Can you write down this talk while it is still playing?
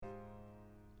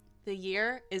The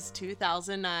year is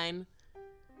 2009.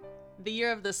 The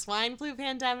year of the swine flu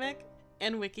pandemic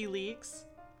and WikiLeaks.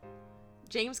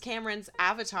 James Cameron's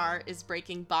Avatar is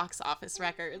breaking box office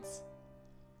records.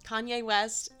 Kanye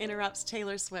West interrupts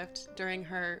Taylor Swift during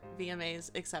her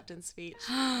VMA's acceptance speech.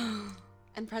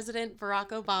 And President Barack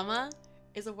Obama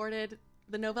is awarded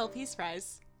the Nobel Peace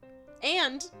Prize.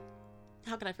 And,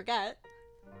 how can I forget,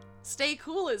 Stay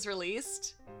Cool is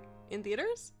released in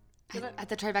theaters? At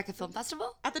the Tribeca Film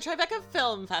Festival? At the Tribeca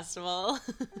Film Festival.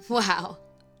 Wow.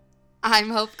 I'm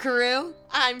Hope Carew.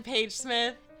 I'm Paige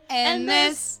Smith. And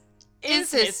this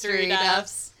is History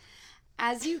Duffs.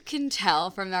 As you can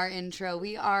tell from our intro,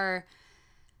 we are,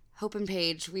 Hope and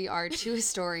Paige, we are two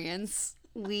historians.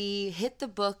 We hit the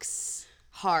books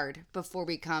hard before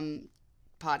we come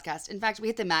podcast. In fact, we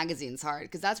hit the magazines hard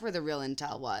because that's where the real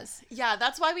intel was. Yeah,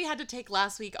 that's why we had to take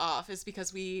last week off, is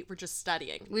because we were just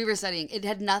studying. We were studying. It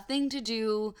had nothing to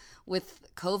do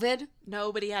with COVID.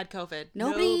 Nobody had COVID.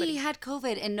 Nobody had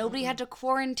COVID, and nobody had to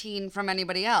quarantine from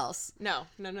anybody else. No.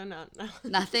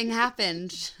 Nothing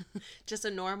happened. Just a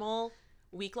normal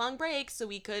week-long break so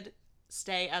we could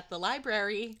stay at the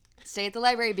library. Stay at the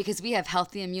library because we have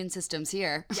healthy immune systems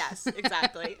here. Yes,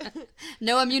 exactly.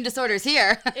 No immune disorders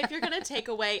here. If you're going to take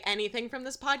away anything from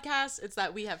this podcast, it's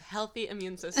that we have healthy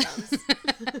immune systems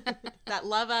that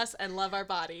love us and love our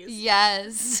bodies.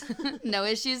 Yes. No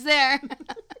issues there.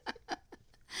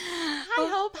 Hi,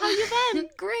 Hope. How you been?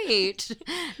 Great.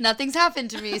 Nothing's happened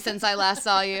to me since I last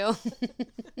saw you.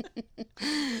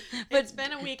 It's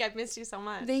been a week. I've missed you so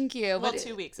much. Thank you. Well,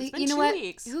 2 weeks. It's been you know 2 what?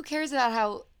 weeks. Who cares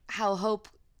about how Hope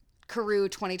Carew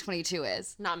 2022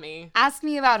 is? Not me. Ask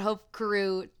me about Hope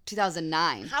Carew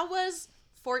 2009. How was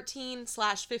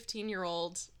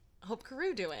 14/15-year-old Hope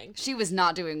Carew doing? She was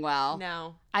not doing well.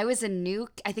 No. I was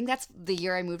I think that's the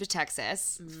year I moved to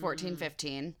Texas, 14,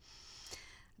 15.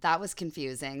 That was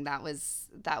confusing. That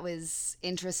was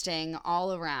interesting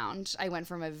all around. I went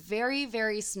from a very,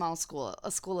 very small school,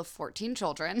 a school of 14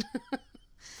 children.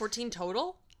 14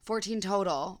 total? 14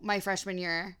 total. My freshman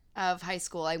year of high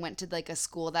school, I went to like a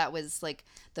school that was like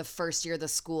the first year the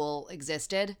school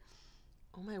existed.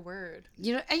 Oh my word.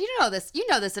 You know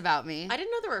this about me. I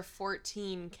didn't know there were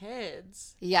 14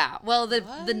 kids. Yeah. Well,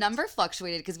 the number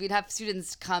fluctuated because we'd have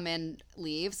students come and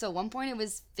leave. So at one point it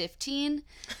was 15.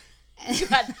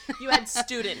 You had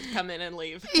student come in and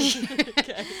leave.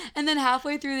 Okay. And then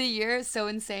halfway through the year, so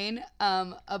insane,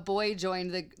 a boy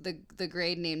joined the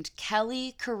grade named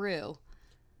Kelly Carew.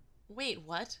 Wait,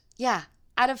 what? Yeah.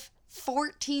 Out of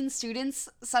 14 students,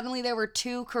 suddenly there were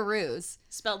 2 Carews.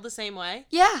 Spelled the same way?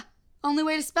 Yeah. Only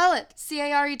way to spell it.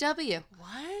 Carew.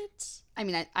 What? I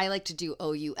mean, I like to do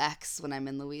OUX when I'm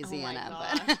in Louisiana. Oh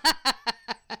my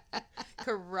God.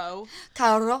 Carew.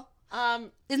 Carew.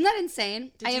 Isn't that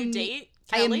insane? Did you date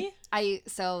Kelly?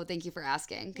 So thank you for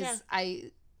asking, because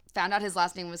I found out his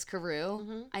last name was Carew.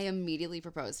 Mm-hmm. I immediately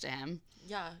proposed to him.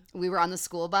 Yeah. We were on the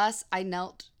school bus. I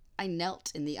knelt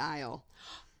in the aisle.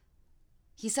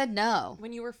 He said no.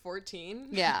 When you were 14?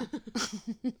 Yeah.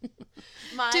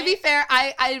 To be fair,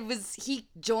 he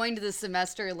joined the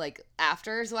semester like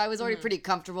after, so I was already pretty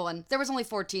comfortable, and there was only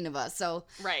 14 of us, so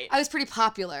right. I was pretty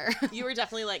popular. You were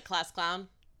definitely like class clown?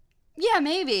 Yeah,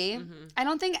 maybe. Mm-hmm. I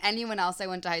don't think anyone else I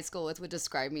went to high school with would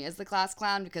describe me as the class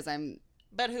clown because I'm...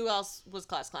 But who else was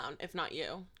class clown, if not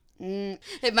you?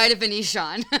 It might have been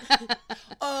Ishan.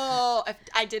 Oh,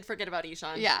 I did forget about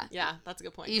Ishan. Yeah. Yeah, that's a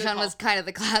good point. Ishan was kind of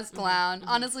the class clown. Mm-hmm.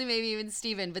 Honestly, maybe even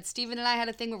Steven. But Steven and I had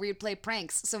a thing where we would play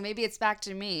pranks, so maybe it's back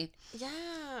to me.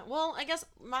 Yeah. Well, I guess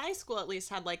my school at least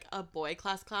had like a boy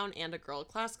class clown and a girl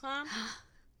class clown.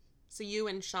 So you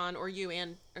and Sean, or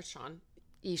Sean.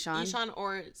 Ishan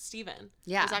or Steven.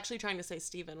 Yeah. I was actually trying to say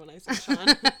Steven when I said Sean.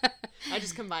 I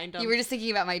just combined them. You were just thinking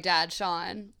about my dad,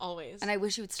 Sean. Always. And I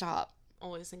wish you would stop.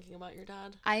 Always thinking about your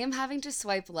dad. I am having to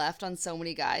swipe left on so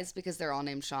many guys because they're all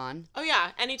named Sean. Oh,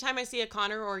 yeah. Anytime I see a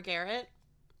Connor or a Garrett,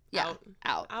 yeah,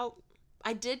 out.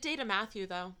 I did date a Matthew,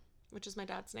 though, which is my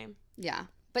dad's name. Yeah.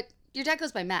 But your dad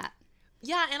goes by Matt.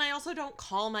 Yeah, and I also don't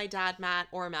call my dad Matt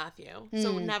or Matthew,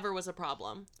 so it never was a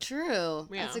problem. True.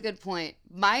 Yeah. That's a good point.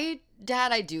 My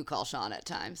dad I do call Sean at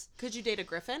times. Could you date a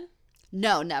Griffin?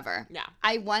 No, never. Yeah.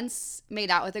 I once made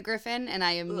out with a Griffin, and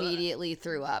I immediately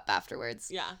threw up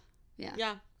afterwards. Yeah.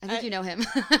 Yeah. I think you know him.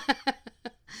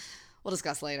 We'll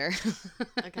discuss later.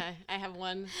 Okay. I have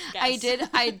one guess. I did.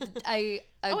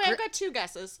 I've got 2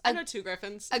 guesses. I know 2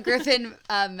 Griffins. A Griffin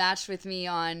matched with me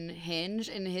on Hinge,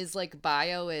 and his like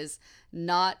bio is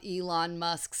not Elon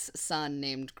Musk's son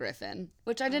named Griffin,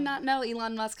 which I did not know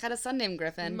Elon Musk had a son named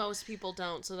Griffin. Most people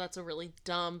don't, so that's a really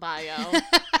dumb bio.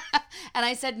 And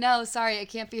I said, no, sorry, it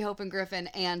can't be Hope and Griffin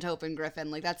and Hope and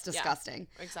Griffin. Like, that's disgusting.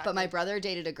 Yeah, exactly. But my brother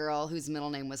dated a girl whose middle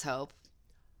name was Hope,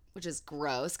 which is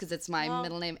gross because it's my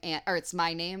middle name it's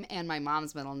my name and my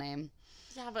mom's middle name.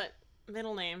 Yeah, but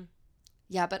middle name.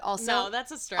 Yeah, but also no,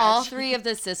 that's a stretch. All three of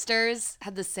the sisters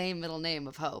had the same middle name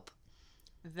of Hope.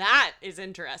 That is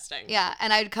interesting. Yeah,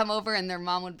 and I'd come over and their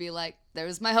mom would be like,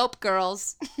 there's my Hope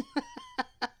girls.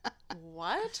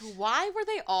 What? Why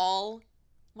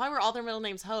were all their middle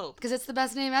names Hope? Because it's the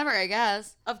best name ever, I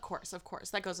guess. Of course.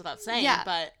 That goes without saying, yeah.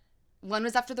 But one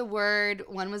was after the word,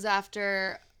 one was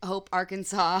after Hope,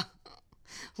 Arkansas.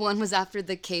 One was after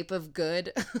the Cape of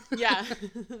Good. Yeah,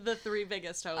 the three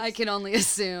biggest hopes. I can only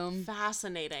assume.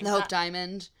 Fascinating. The Hope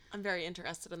Diamond. I'm very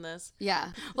interested in this.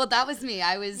 Yeah. Well, that was me.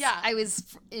 I was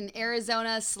in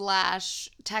Arizona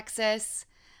 / Texas.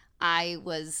 I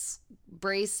was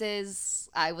braces.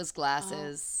 I was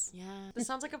glasses. Oh, yeah. This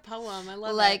sounds like a poem. I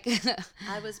love it.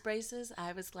 I was braces.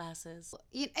 I was glasses.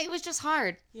 It was just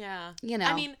hard. Yeah. You know.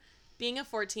 I mean, being a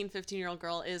 14, 15-year-old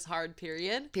girl is hard,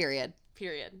 period. Period.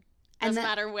 Doesn't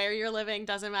matter where you're living.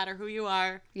 Doesn't matter who you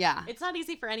are. Yeah. It's not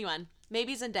easy for anyone.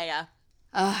 Maybe Zendaya.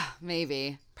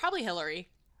 Maybe. Probably Hilary.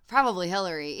 Probably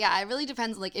Hilary. Yeah, it really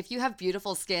depends. Like, if you have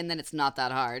beautiful skin, then it's not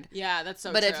that hard. Yeah, that's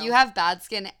so But true. if you have bad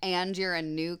skin and you're a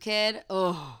new kid,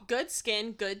 good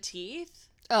skin, good teeth.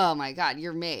 Oh my God,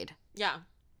 you're made. Yeah.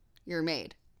 You're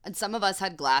made. And some of us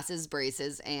had glasses,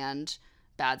 braces, and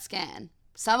bad skin.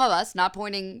 Some of us, not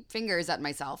pointing fingers at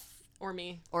myself. Or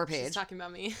me. Or Paige. She's talking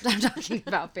about me. I'm talking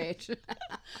about Paige.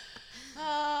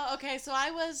 Okay, so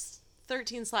I was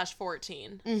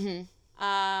 13/14.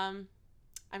 Mm-hmm.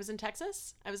 I was in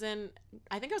Texas. I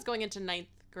think I was going into 9th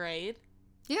grade.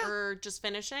 Yeah. Or just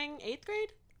finishing 8th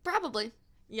grade? Probably.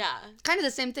 Yeah. Kind of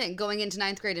the same thing, going into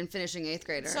 9th grade and finishing 8th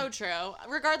grader. So true.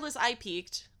 Regardless, I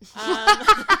peaked.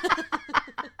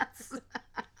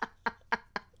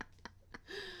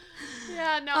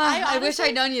 Yeah, no, I wish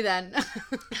I'd known you then.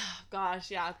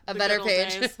 Gosh, yeah. A better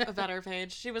Paige. A better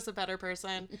Paige. She was a better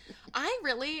person.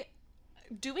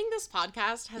 Doing this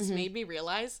podcast has made me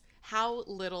realize how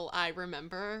little I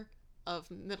remember of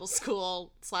middle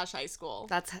school / high school.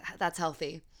 That's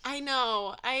healthy. I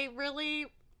know. I really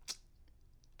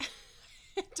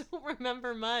don't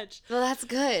remember much. Well, that's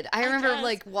good. I remember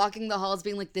like walking the halls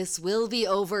being like, this will be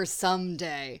over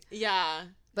someday. Yeah.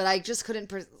 But I just couldn't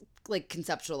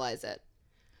conceptualize it.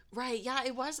 Right. Yeah,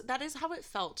 that is how it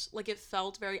felt. Like, it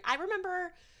felt I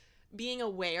remember being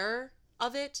aware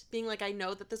of it, being like, I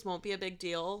know that this won't be a big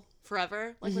deal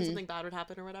forever, like when something bad would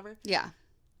happen or whatever. Yeah.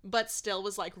 But still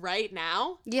was like, right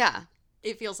now, yeah,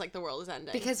 it feels like the world is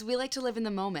ending. Because we like to live in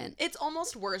the moment. It's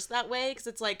almost worse that way, because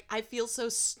it's like, I feel so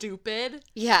stupid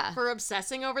for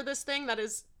obsessing over this thing that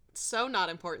is so not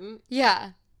important.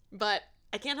 Yeah. But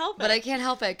I can't help it. But I can't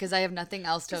help it because I have nothing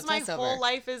else to obsess over. My whole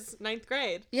life is 9th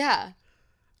grade. Yeah.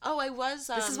 Oh, I was...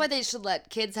 this is why they should let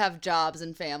kids have jobs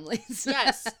and families.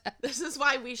 Yes. This is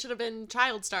why we should have been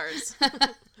child stars.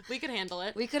 We could handle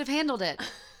it. We could have handled it.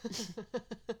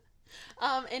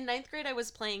 In 9th grade, I was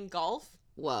playing golf.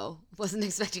 Whoa. Wasn't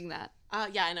expecting that.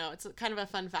 Yeah, I know. It's kind of a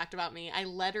fun fact about me. I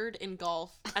lettered in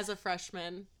golf as a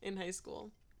freshman in high school.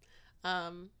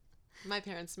 My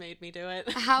parents made me do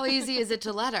it. How easy is it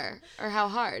to letter? Or how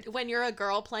hard? When you're a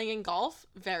girl playing in golf,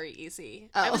 very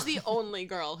easy. Oh. I was the only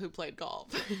girl who played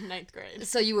golf in 9th grade.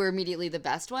 So you were immediately the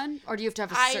best one? Or do you have to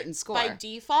have a certain score? By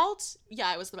default, yeah,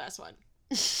 I was the best one.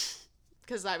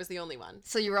 Because I was the only one.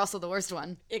 So you were also the worst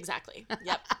one. Exactly.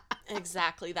 Yep.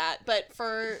 Exactly that. But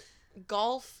for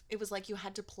golf, it was like you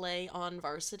had to play on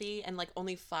varsity, and like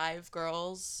only 5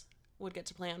 girls would get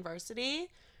to play on varsity.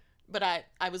 But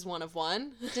I was one of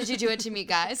one. Did you do it to meet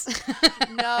guys?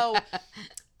 No.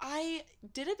 I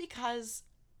did it because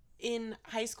in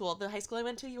high school, the high school I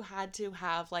went to, you had to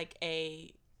have like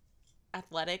a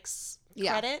athletics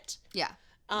credit. Yeah.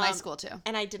 My school too.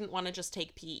 And I didn't want to just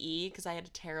take PE because I had a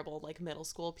terrible like middle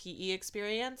school PE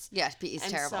experience. Yeah, PE's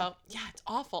terrible. So, yeah, it's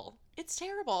awful. It's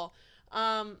terrible.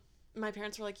 My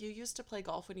parents were like, you used to play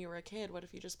golf when you were a kid. What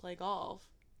if you just play golf?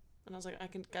 And I was like,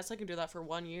 guess I can do that for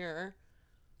 1 year.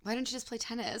 Why don't you just play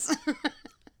tennis?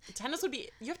 Tennis would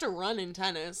be... You have to run in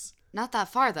tennis. Not that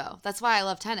far, though. That's why I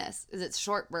love tennis, is it's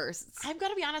short bursts. I've got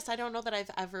to be honest, I don't know that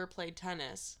I've ever played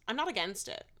tennis. I'm not against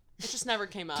it. It just never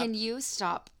came up. Can you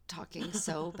stop talking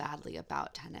so badly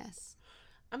about tennis?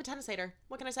 I'm a tennis hater.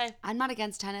 What can I say? I'm not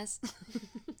against tennis.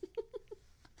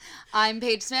 I'm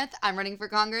Paige Smith. I'm running for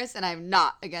Congress, and I'm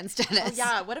not against tennis. Oh,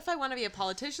 yeah. What if I want to be a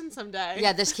politician someday?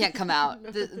 Yeah, this can't come out.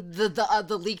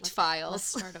 The leaked files. Let's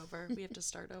start over. We have to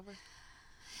start over.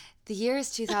 The year is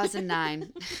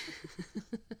 2009.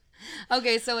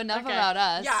 Okay, so enough about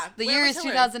us. Yeah. The where year was is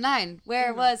Hilary? 2009.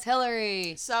 Where was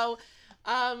Hilary? So,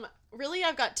 really,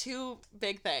 I've got two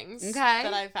big things Okay.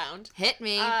 that I found. Hit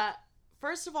me.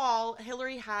 First of all,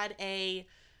 Hilary had a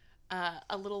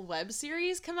little web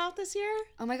series come out this year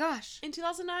Oh my gosh. in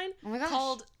 2009 Oh my gosh.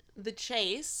 called The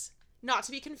Chase, not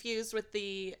to be confused with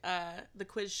the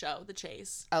quiz show The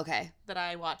Chase Okay. that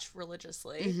I watch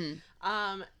religiously.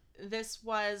 Mm-hmm. This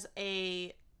was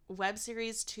a web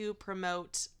series to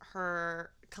promote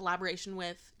her collaboration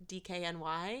with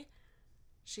DKNY.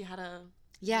 She had a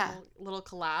little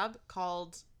collab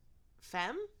called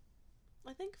Femme.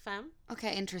 I think Femme.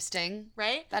 Okay, interesting.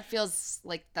 Right? That feels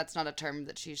like that's not a term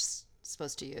that she's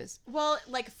supposed to use. Well,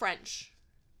 like French.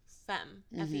 Femme.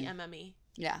 F-E-M-M-E.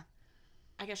 Yeah.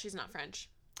 I guess she's not French.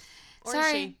 Or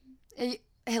Sorry. is she?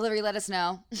 Hillary, let us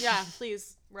know. Yeah,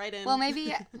 please. Write in. Well,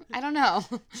 maybe, I don't know.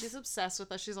 She's obsessed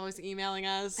with us. She's always emailing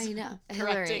us. I know. Correcting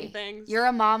Hillary, things. you're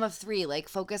a mom of 3. Like,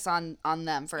 focus on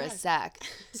them for a sec.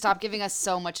 Stop giving us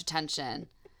so much attention.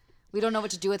 We don't know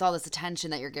what to do with all this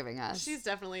attention that you're giving us. She's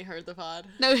definitely heard the pod.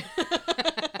 No.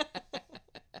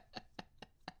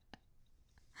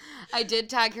 I did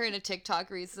tag her in a TikTok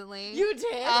recently. You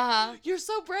did? Uh-huh. You're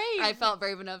so brave. I felt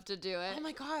brave enough to do it. Oh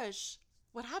my gosh.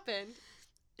 What happened?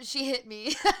 She hit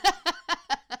me.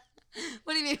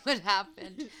 What do you mean what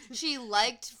happened? She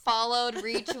liked, followed,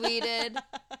 retweeted,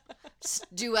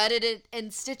 duetted it,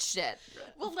 and stitched it.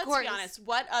 Well, let's be honest.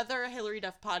 What other Hilary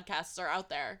Duff podcasts are out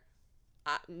there?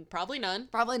 Probably none.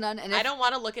 Probably none. And I don't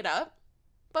want to look it up,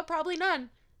 but probably none.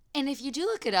 And if you do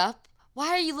look it up, why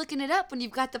are you looking it up when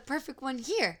you've got the perfect one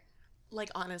here? Like,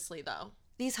 honestly, though.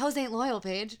 These hoes ain't loyal,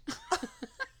 Paige.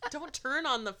 Don't turn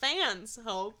on the fans,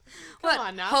 Hope. Come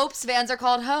on now. Hope's fans are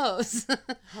called hoes.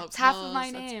 Hope's It's half hoes, of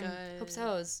my that's name. good. Hope's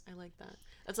hoes. I like that.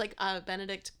 It's like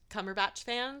Benedict Cumberbatch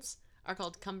fans are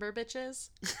called Cumber bitches.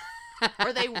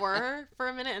 Or they were for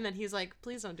a minute, and then he's like,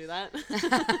 please don't do that.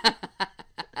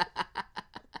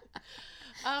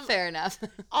 Fair enough.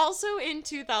 Also in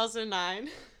 2009,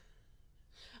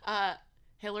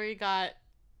 Hilary got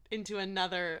into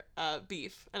another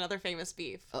another famous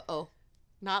beef. Uh-oh.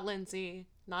 Not Lindsay,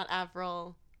 not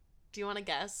Avril. Do you want to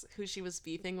guess who she was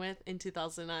beefing with in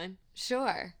 2009?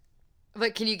 Sure.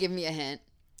 But can you give me a hint?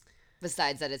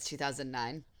 Besides that it's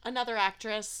 2009. Another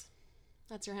actress.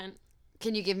 That's your hint.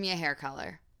 Can you give me a hair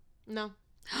color? No.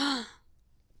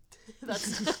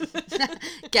 That's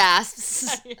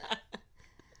Gasps. Yeah.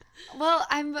 Well,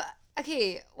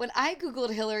 okay, when I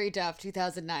Googled Hilary Duff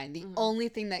 2009, the only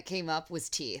thing that came up was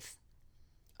teeth.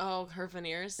 Oh, her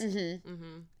veneers? Mm-hmm.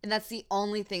 Mm-hmm. And that's the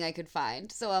only thing I could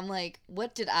find. So I'm like,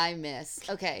 what did I miss?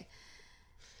 Okay.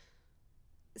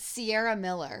 Sierra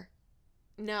Miller.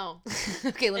 No.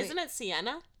 Okay, Isn't it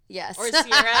Sienna? Yes. Or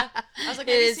Sierra? I was like,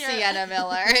 it maybe is Sierra. Sienna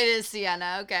Miller. It is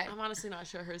Sienna. Okay. I'm honestly not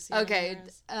sure who Sienna Okay.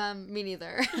 Miller is. Me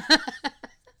neither.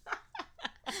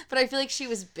 But I feel like she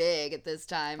was big at this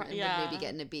time and would maybe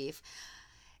get into beef.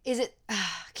 Is it?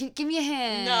 Give me a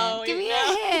hint. No. Give me a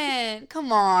hint.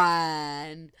 Come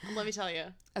on. Let me tell you.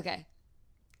 Okay.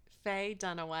 Faye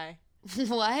Dunaway.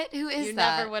 What? Who is You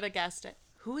that? never would have guessed it.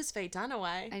 Who is Faye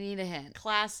Dunaway? I need a hint.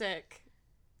 Classic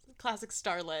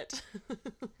starlet.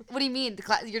 What do you mean?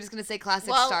 You're just going to say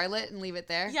classic starlet and leave it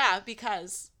there? Yeah,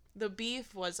 because the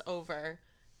beef was over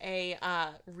a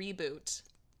reboot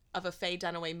of a Faye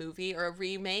Dunaway movie, or a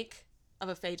remake of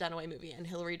a Faye Dunaway movie, and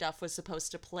Hilary Duff was supposed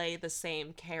to play the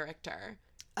same character.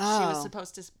 Oh.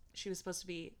 She was supposed to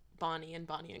be Bonnie and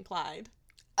Clyde.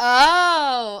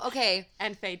 Oh, okay.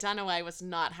 And Faye Dunaway was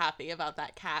not happy about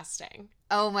that casting.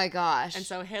 Oh my gosh. And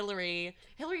so Hilary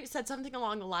said something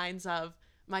along the lines of,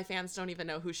 my fans don't even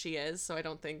know who she is, so I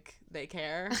don't think they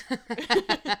care.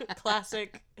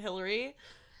 Classic Hilary.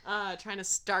 Trying to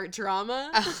start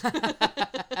drama.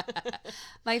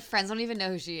 My friends don't even know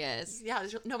who she is. Yeah,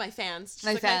 no, my fans. She's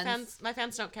My like, fans. My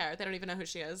fans don't care. They don't even know who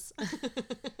she is.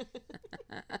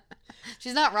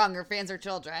 She's not wrong. Her fans are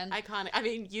children. Iconic. I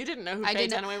mean, you didn't know who Faye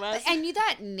Dunaway was. I knew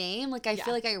that name. Like, I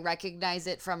feel like I recognize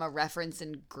it from a reference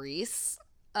in Grease,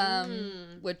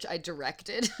 which I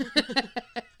directed.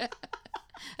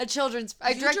 A children's.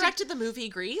 You directed the movie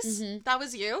Grease? Mm-hmm. That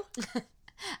was you?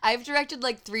 I've directed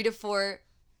like 3 to 4.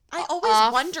 I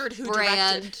always wondered who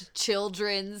directed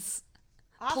children's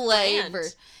play.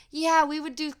 Yeah, we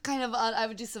would do kind of. I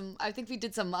would do some. I think we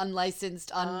did some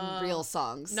unlicensed, unreal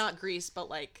songs. Not Grease, but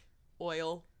like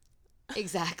Oil.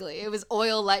 Exactly. It was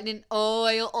Oil Lightning.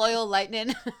 Oil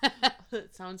Lightning.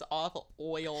 It sounds awful.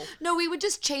 Oil. No, we would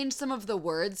just change some of the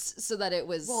words so that it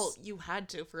was. Well, you had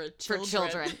to for children. For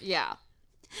children, yeah.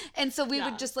 And so we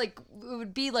would just like, it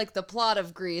would be like the plot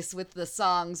of Grease with the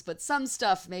songs, but some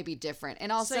stuff may be different. And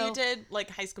also. So you did like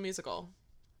High School Musical.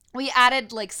 We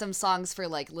added, like, some songs for,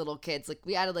 like, little kids. Like,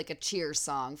 we added, like, a cheer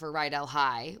song for Rydell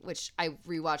High, which I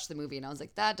rewatched the movie and I was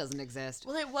like, that doesn't exist.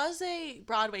 Well, it was a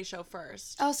Broadway show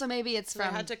first. Oh, so maybe it's So I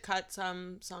had to cut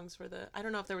some songs for the... I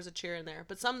don't know if there was a cheer in there,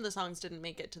 but some of the songs didn't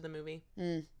make it to the movie.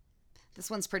 This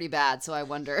one's pretty bad, so I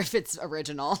wonder if it's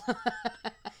original.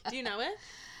 Do you know it?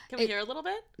 Can we hear a little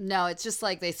bit? No, it's just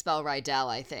like they spell Rydell,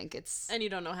 I think. And you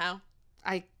don't know how?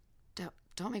 I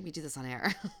don't make me do this on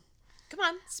air. Come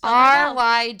on, spell Rydell.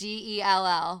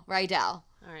 Rydell. Rydell.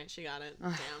 All right, she got it.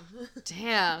 Damn.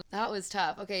 Damn, that was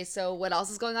tough. Okay, so what else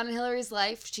is going on in Hilary's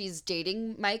life? She's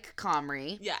dating Mike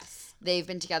Comrie. Yes. They've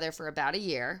been together for about a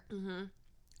year.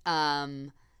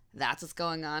 That's what's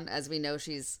going on. As we know,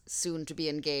 she's soon to be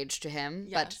engaged to him.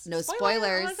 Yes. But no Spoiler.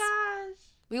 spoilers. Oh my gosh.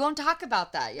 We won't talk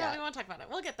about that yet. No, we won't talk about it.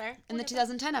 We'll get there. In the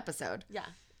 2010 episode. Yeah.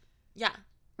 Yeah.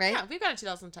 Right? Yeah, we've got a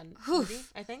 2010 movie,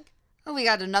 I think. Oh, we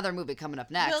got another movie coming up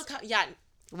next. Yeah.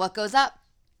 What goes up?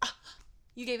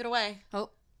 You gave it away. Oh.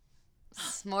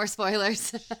 More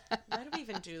spoilers. Why do we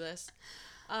even do this?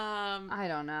 I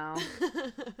don't know.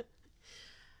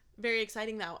 Very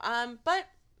exciting though. But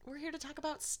we're here to talk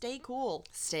about Stay Cool.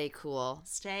 Stay cool.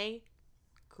 Stay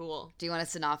cool. Do you want a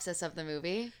synopsis of the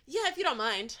movie? Yeah, if you don't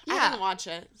mind. Yeah. I didn't watch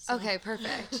it. So. Okay,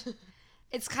 perfect.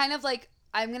 It's kind of like,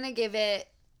 I'm going to give it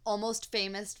Almost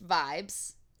Famous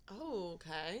vibes. Oh,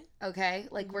 okay. Okay?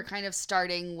 Like, we're kind of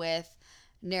starting with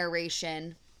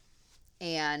narration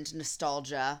and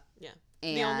nostalgia. Yeah.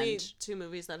 And the only two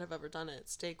movies that have ever done it,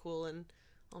 Stay Cool and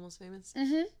Almost Famous.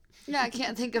 Mm-hmm. Yeah, I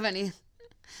can't think of any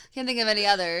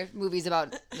other movies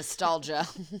about nostalgia.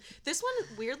 This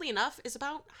one, weirdly enough, is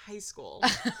about high school.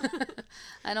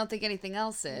 I don't think anything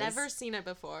else is. Never seen it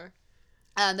before.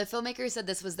 The filmmaker said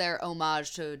this was their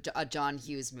homage to a John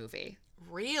Hughes movie.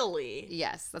 Really?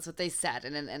 Yes, that's what they said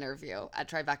in an interview at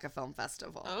Tribeca Film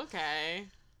Festival. Okay.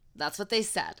 That's what they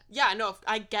said. Yeah, no,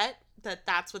 I get that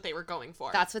that's what they were going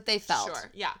for. That's what they felt. Sure,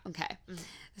 yeah. Okay. Mm-hmm.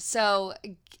 So,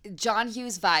 John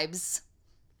Hughes vibes,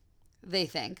 they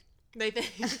think. They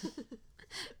think.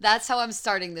 That's how I'm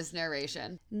starting this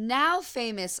narration. Now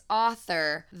famous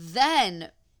author,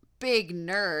 then big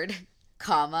nerd,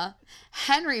 comma,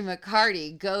 Henry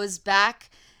McCarty goes back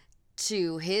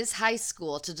to his high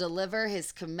school to deliver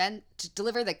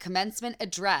the commencement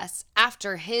address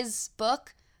after his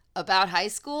book about high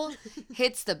school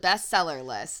hits the bestseller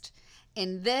list.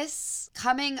 In this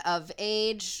coming of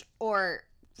age or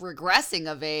regressing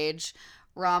of age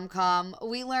rom-com,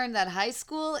 we learn that high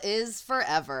school is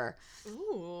forever.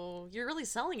 Ooh, you're really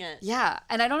selling it. Yeah,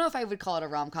 and I don't know if I would call it a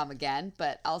rom-com again,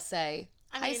 but I'll say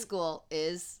high school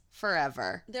is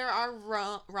forever. There are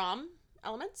rom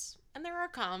elements and there are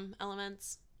com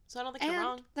elements, so I don't think And you're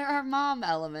wrong. there are mom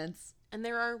elements. And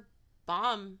there are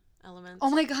bomb elements. Oh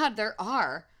my god, there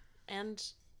are. And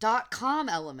 .com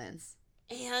elements.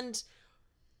 And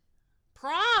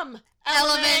prom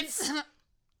elements.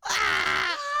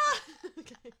 Ah!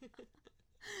 Okay.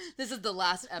 This is the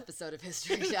last episode of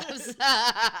History Dubs.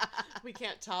 We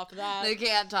can't top that. They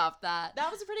can't top that.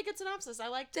 That was a pretty good synopsis. I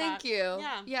liked that. Thank you.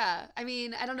 Yeah. Yeah. I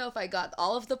mean, I don't know if I got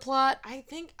all of the plot. I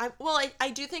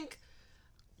do think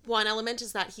one element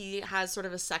is that he has sort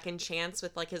of a second chance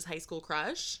with like his high school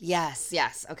crush.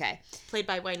 Yes. Okay. Played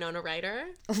by Winona Ryder.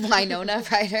 Winona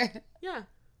Ryder? Yeah.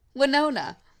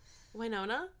 Winona.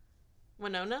 Winona?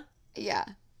 Yeah.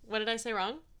 What did I say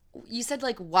wrong? You said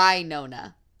like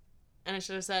Winona. And I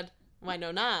should have said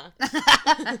Winona.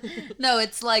 No,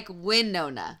 it's like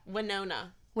Winona.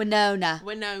 Winona. Winona.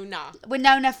 Winona.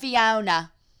 Winona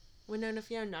Fiona. Winona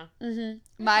Fiona.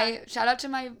 Mm-hmm. My shout out to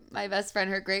my best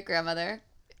friend. Her great grandmother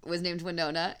was named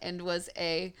Winona and was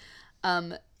a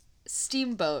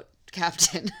steamboat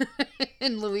captain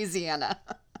in Louisiana.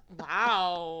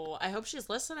 Wow. I hope she's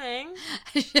listening.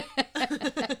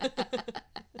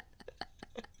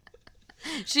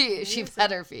 She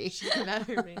better be. She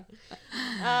better be.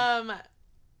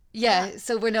 Yeah,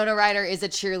 so Winona Ryder is a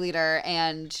cheerleader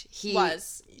and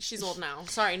she's old now.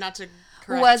 Sorry, not to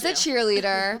correct was you. a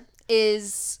cheerleader,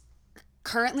 is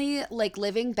currently like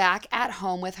living back at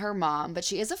home with her mom, but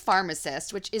she is a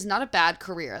pharmacist, which is not a bad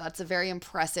career. That's a very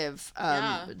impressive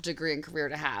degree and career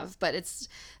to have, but it's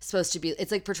supposed to be,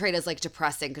 it's like portrayed as like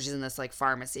depressing because she's in this like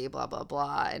pharmacy, blah, blah,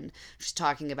 blah. And she's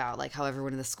talking about like how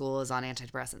everyone in the school is on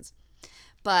antidepressants.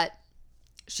 But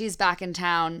she's back in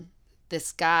town.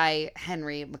 This guy,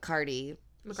 Henry McCarty.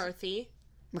 McCarthy?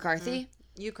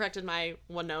 You corrected my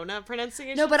Winona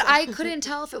pronunciation. No, but I couldn't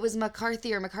tell if it was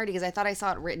McCarthy or McCarty because I thought I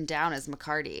saw it written down as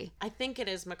McCarty. I think it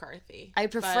is McCarthy. I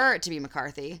prefer it to be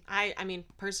McCarthy. I mean,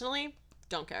 personally,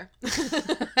 don't care.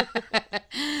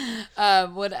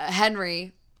 What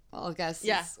Henry, well, I guess,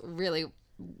 is really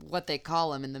what they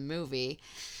call him in the movie.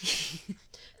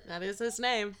 That is his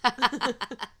name.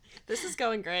 This is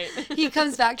going great. He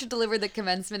comes back to deliver the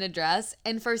commencement address,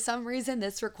 and for some reason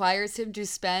this requires him to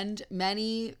spend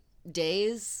many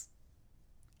days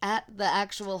at the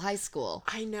actual high school.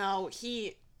 I know.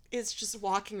 He is just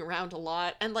walking around a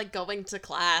lot and like going to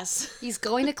class. He's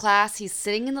going to class, he's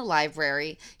sitting in the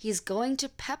library, he's going to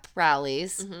pep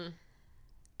rallies,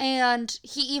 and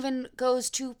he even goes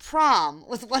to prom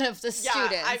with one of the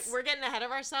students. We're getting ahead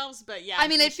of ourselves, but yeah. I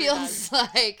mean, it feels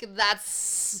like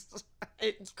that's...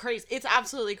 It's crazy. It's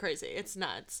absolutely crazy. It's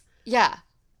nuts. Yeah.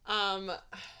 And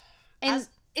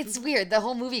it's weird. The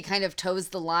whole movie kind of toes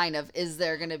the line of, is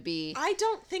there going to be... I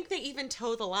don't think they even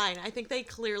toe the line. I think they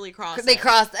clearly cross it. They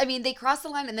cross the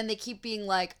line, and then they keep being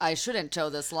like, I shouldn't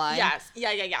toe this line. Yes.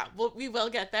 Yeah. Well, we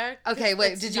will get there. Okay,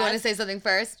 wait. Did you want to say something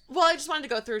first? Well, I just wanted to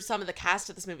go through some of the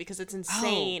cast of this movie because it's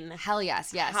insane. Oh, hell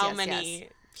yes. How many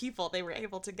people they were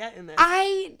able to get in this.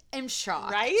 I am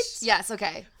shocked. Right? Yes,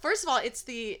 okay. First of all,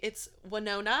 it's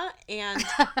Winona and...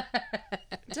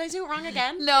 Did I do it wrong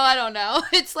again? No, I don't know.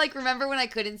 It's like, remember when I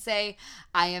couldn't say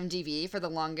IMDb for the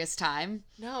longest time?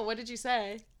 No, what did you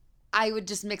say? I would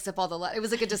just mix up all the it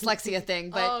was like a dyslexia thing,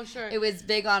 but sure. It was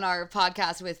big on our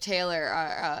podcast with Taylor,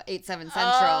 our 8-7 Central.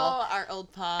 Oh, our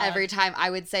old pod. Every time I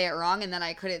would say it wrong, and then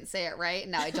I couldn't say it right,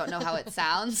 and now I don't know how it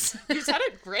sounds. You said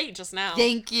it great just now.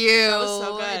 Thank you. That was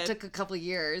so good. It took a couple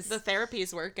years. The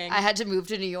therapy's working. I had to move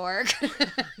to New York.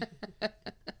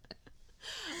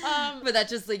 But that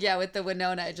just like, with the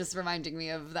Winona, it just reminding me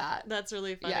of that. That's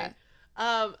really funny.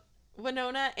 Yeah.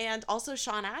 Winona and also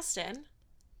Sean Astin.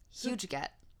 Huge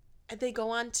get. They go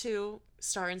on to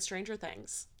star in Stranger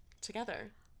Things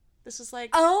together. This was like...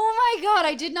 Oh my God,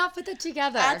 I did not put that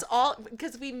together. That's all...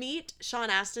 Because we meet Sean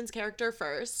Astin's character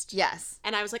first. Yes.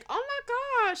 And I was like, oh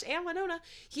my gosh, and Winona.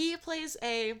 He plays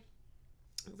a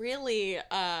really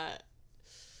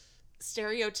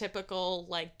stereotypical,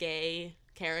 like, gay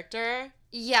character.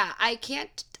 Yeah, I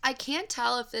can't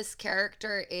tell if this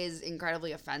character is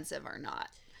incredibly offensive or not.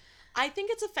 I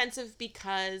think it's offensive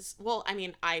because... Well, I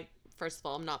mean, first of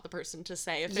all, I'm not the person to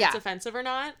say if it's offensive or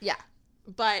not. Yeah.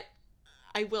 But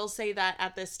I will say that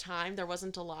at this time, there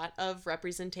wasn't a lot of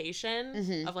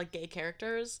representation of, like, gay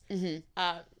characters.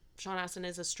 Sean Astin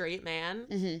is a straight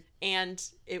man. And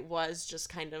it was just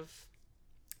kind of...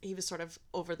 He was sort of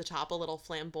over the top, a little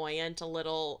flamboyant, a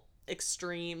little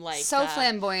extreme, like... So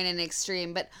flamboyant and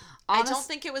extreme, but... I don't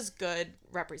think it was good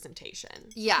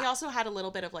representation. Yeah. He also had a little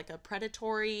bit of, like, a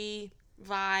predatory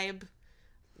vibe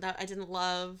that I didn't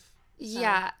love.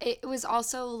 Yeah, it was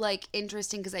also, like,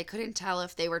 interesting because I couldn't tell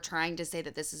if they were trying to say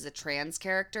that this is a trans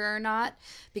character or not,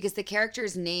 because the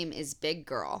character's name is Big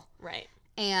Girl. Right.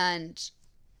 And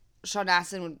Sean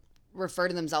Astin would refer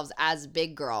to themselves as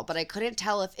Big Girl, but I couldn't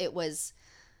tell if it was...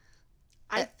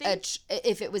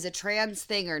 if it was a trans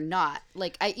thing or not.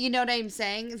 Like, you know what I'm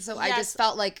saying? So yes. I just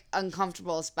felt, like,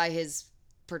 uncomfortable by his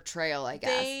portrayal, I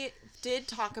guess. They did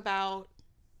talk about,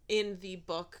 in the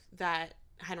book that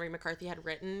Henry McCarthy had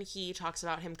written, he talks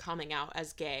about him coming out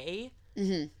as gay.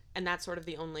 And that's sort of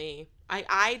the only...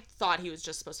 I thought he was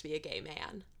just supposed to be a gay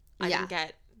man. I didn't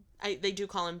get... They do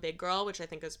call him Big Girl, which I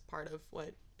think is part of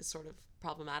what is sort of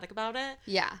problematic about it.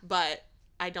 Yeah. But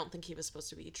I don't think he was supposed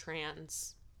to be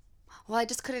trans... Well, I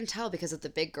just couldn't tell because of the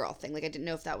Big Girl thing. Like, I didn't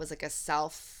know if that was, like,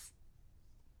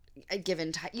 a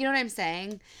given type. You know what I'm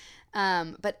saying?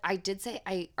 But I did say,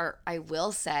 I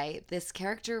will say, this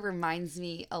character reminds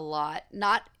me a lot,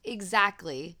 not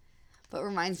exactly, but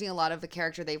reminds me a lot of the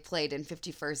character they played in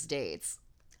 50 First Dates.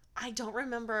 I don't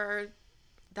remember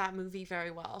that movie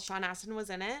very well. Sean Astin was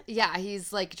in it? Yeah,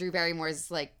 he's, like, Drew Barrymore's,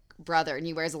 like, brother, and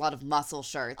he wears a lot of muscle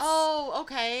shirts. Oh,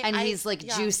 okay. And he's, like,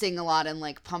 juicing a lot and,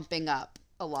 like, pumping up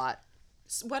a lot.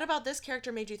 So what about this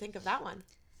character made you think of that one?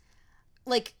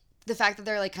 Like, the fact that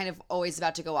they're, like, kind of always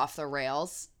about to go off the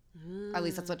rails. At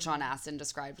least that's what Sean Astin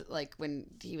described. Like, when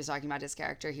he was talking about his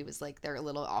character, he was like, they're a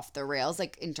little off the rails,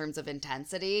 like, in terms of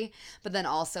intensity. But then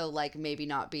also, like, maybe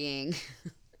not being,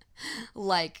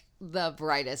 like, the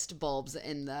brightest bulbs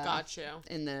in the...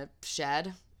 In the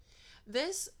shed.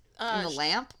 This... in the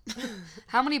lamp?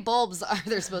 How many bulbs are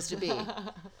there supposed to be?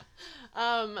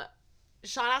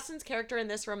 Sean Astin's character in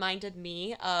this reminded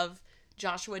me of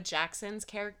Joshua Jackson's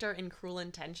character in Cruel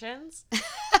Intentions.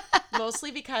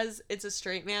 Mostly because it's a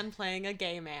straight man playing a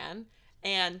gay man,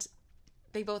 and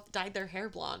they both dyed their hair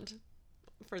blonde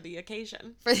for the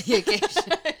occasion. Like,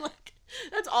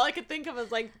 that's all I could think of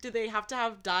is, like, do they have to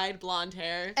have dyed blonde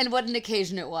hair? And what an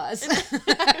occasion it was.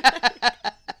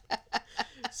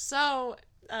 So,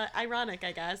 ironic,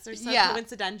 I guess. Or so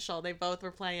coincidental. They both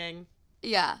were playing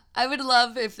Yeah. I would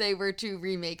love if they were to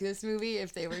remake this movie,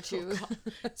 if they were to...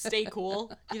 Stay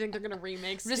Cool? You think they're going to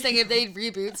remake I'm just saying, if they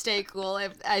reboot Stay Cool,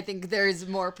 I think there's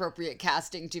more appropriate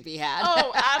casting to be had.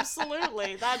 Oh,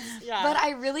 absolutely. That's, yeah. But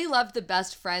I really loved the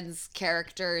best friend's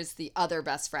characters, the other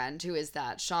best friend. Who is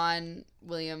that? Sean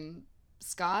William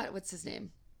Scott? What's his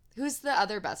name? Who's the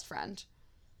other best friend?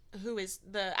 Who is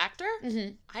the actor?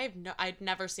 Mm-hmm. I'd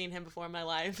never seen him before in my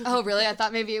life. Oh, really? I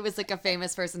thought maybe it was like a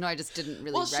famous person who I just didn't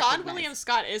really recognize. Sean William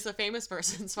Scott is a famous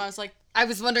person, so I was like... I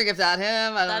was wondering if that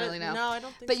him. I don't really know. No, I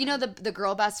don't think But so. you know the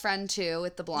girl best friend, too,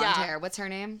 with the blonde hair. What's her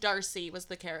name? Darcy was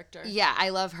the character. Yeah,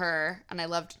 I love her, and I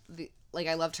loved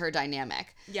her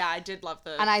dynamic. Yeah, I did love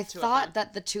the And I two thought of them.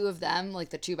 that the two of them, like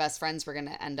the two best friends, were going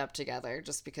to end up together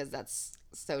just because that's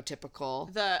so typical.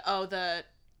 The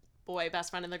boy best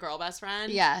friend and the girl best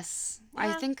friend? Yes. Yeah.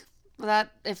 I think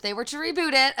that if they were to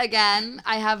reboot it again,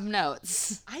 I have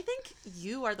notes. I think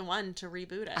you are the one to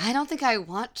reboot it. I don't think I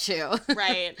want to.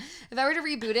 Right. If I were to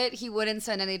reboot it, he wouldn't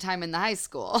spend any time in the high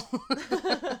school.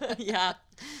 Yeah.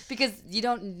 Because you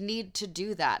don't need to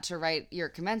do that to write your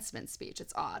commencement speech.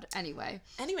 It's odd. Anyway,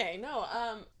 no.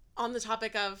 On the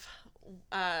topic of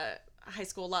high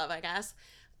school love, I guess,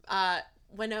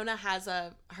 Winona has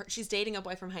she's dating a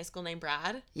boy from high school named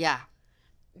Brad. Yeah.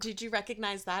 Did you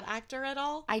recognize that actor at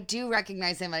all? I do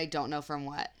recognize him, but I don't know from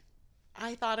what.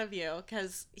 I thought of you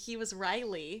because he was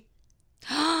Riley.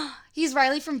 He's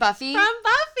Riley from Buffy? From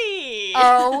Buffy!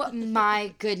 Oh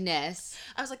my goodness.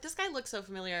 I was like, this guy looks so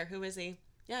familiar. Who is he?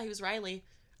 Yeah, he was Riley.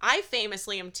 I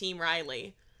famously am Team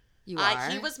Riley. You are?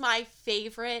 He was my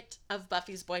favorite of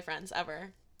Buffy's boyfriends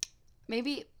ever.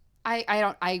 Maybe...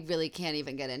 I really can't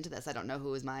even get into this. I don't know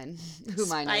who mine is.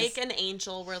 Spike and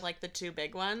Angel were like the two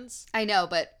big ones. I know,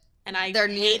 but... And I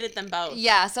hated them both.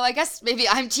 Yeah, so I guess maybe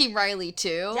I'm Team Riley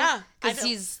too. Yeah. Because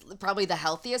he's probably the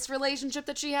healthiest relationship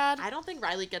that she had. I don't think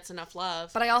Riley gets enough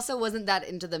love. But I also wasn't that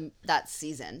into that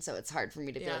season, so it's hard for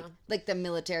me to be Yeah. like the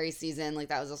military season, like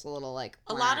that was just a little like...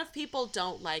 A lot of people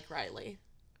don't like Riley.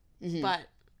 Mm-hmm. But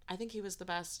I think he was the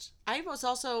best. I was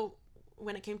also,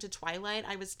 when it came to Twilight,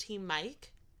 I was Team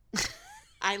Mike.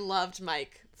 I loved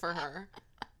Mike for her.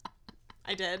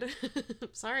 I did.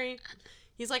 Sorry.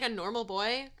 He's like a normal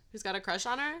boy who's got a crush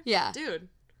on her. Yeah. Dude.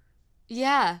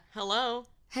 Yeah. Hello.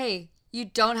 Hey, you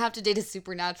don't have to date a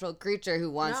supernatural creature who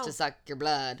wants to suck your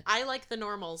blood. I like the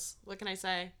normals. What can I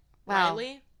say? Wow.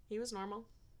 Riley, he was normal.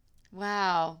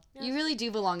 Wow. Yeah. You really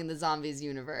do belong in the zombies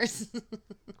universe. Oh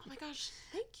my gosh.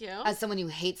 Thank you. As someone who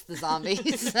hates the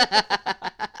zombies.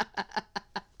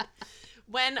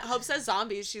 When Hope says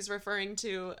zombies, she's referring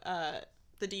to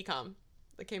the DCOM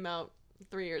that came out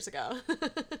 3 years ago.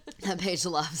 That Paige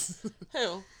loves.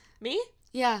 Who? Me?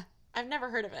 Yeah. I've never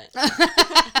heard of it.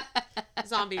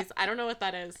 Zombies. I don't know what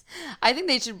that is. I think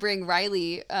they should bring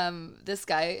Riley, this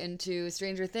guy, into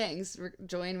Stranger Things.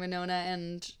 Join Winona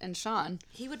and Sean.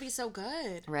 He would be so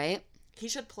good. Right? He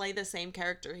should play the same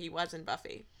character he was in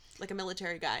Buffy. Like a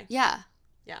military guy. Yeah.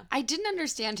 Yeah. I didn't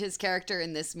understand his character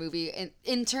in this movie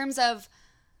in terms of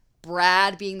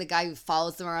Brad being the guy who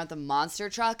follows them around with the monster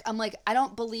truck. I'm like, I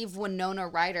don't believe Winona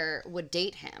Ryder would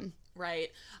date him.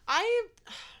 Right. I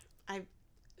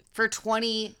For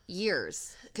 20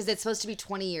 years. Because it's supposed to be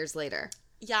 20 years later.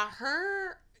 Yeah,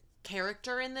 her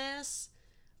character in this,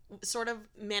 sort of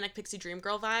Manic Pixie Dream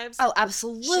Girl vibes. Oh,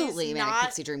 absolutely. She's Manic not-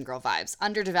 Pixie Dream Girl vibes.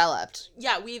 Underdeveloped.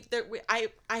 Yeah, I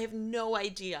have no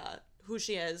idea who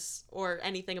she is or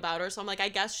anything about her. So I'm like, I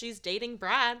guess she's dating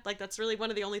Brad. Like, that's really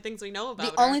one of the only things we know about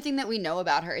her. The only thing that we know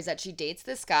about her is that she dates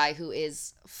this guy who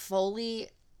is fully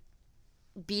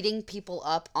beating people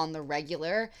up on the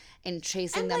regular and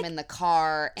chasing them in the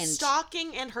car and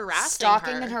stalking and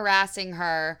harassing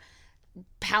her,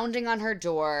 pounding on her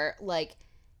door. Like,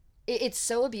 it's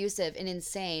so abusive and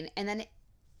insane. And then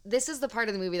this is the part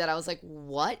of the movie that I was like,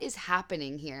 what is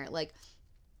happening here? Like,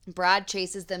 Brad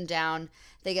chases them down.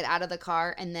 They get out of the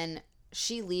car, and then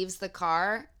she leaves the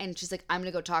car, and she's like, I'm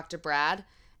going to go talk to Brad.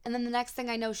 And then the next thing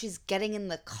I know, she's getting in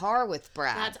the car with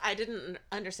Brad. I didn't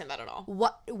understand that at all.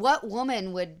 What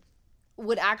woman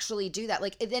would actually do that?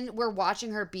 Like, then we're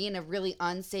watching her be in a really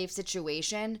unsafe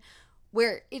situation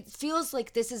where it feels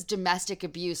like this is domestic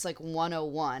abuse, like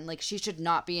 101. Like, she should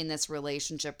not be in this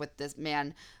relationship with this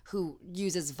man who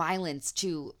uses violence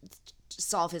to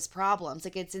solve his problems.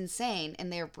 Like, it's insane.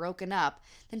 And they're broken up.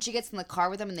 Then she gets in the car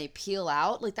with him and they peel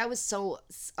out. Like, that was so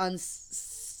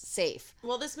unsafe.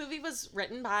 Well, this movie was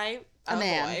written by a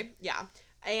man. boy. Yeah.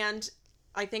 And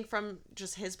I think from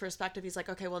just his perspective, he's like,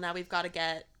 okay, well, now we've got to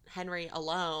get Henry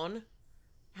alone.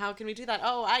 How can we do that?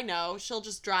 Oh, I know. She'll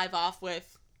just drive off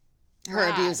with Her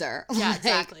Brad. abuser. Yeah, Like,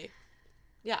 exactly.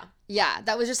 Yeah. Yeah,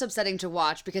 that was just upsetting to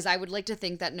watch because I would like to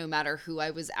think that no matter who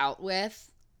I was out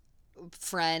with,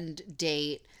 friend,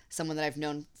 date, someone that I've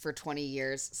known for 20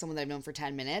 years, someone that I've known for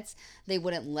 10 minutes, they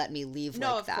wouldn't let me leave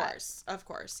like that. No, of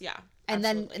course, yeah. And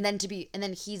absolutely.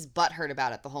 then he's butthurt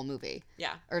about it the whole movie.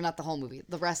 Yeah. Or not the whole movie,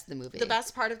 the rest of the movie. The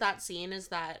best part of that scene is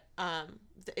that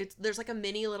there's like a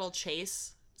mini little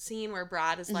chase scene where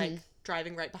Brad is like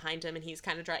driving right behind him, and he's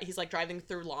kind of he's like driving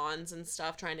through lawns and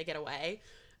stuff trying to get away.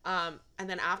 And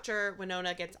then after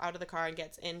Winona gets out of the car and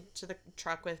gets into the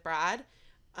truck with Brad,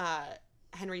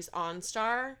 Henry's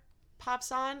OnStar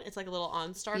pops on. It's like a little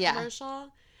OnStar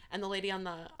commercial. And the lady on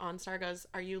the OnStar goes,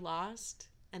 "Are you lost?"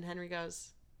 And Henry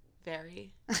goes,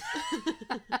 "Very."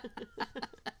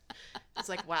 It's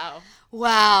like, wow.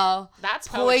 Wow. That's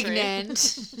poetry.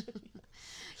 Poignant.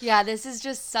 Yeah, this is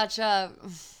just such a,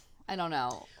 I don't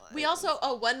know. We also,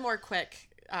 one more quick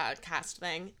cast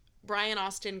thing. Brian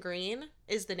Austin Green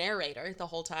is the narrator the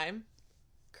whole time.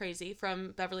 Crazy.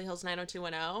 From Beverly Hills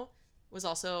 90210. Was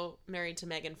also married to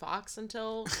Megan Fox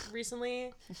until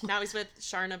recently. Now he's with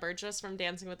Sharna Burgess from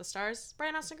Dancing with the Stars.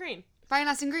 Brian Austin Green. Brian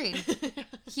Austin Green.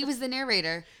 He was the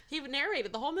narrator. He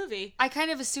narrated the whole movie. I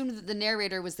kind of assumed that the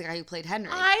narrator was the guy who played Henry.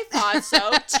 I thought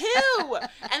so too.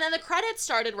 And then the credits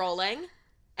started rolling,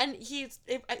 and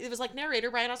it was like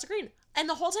narrator Brian Austin Green. And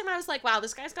the whole time I was like, wow,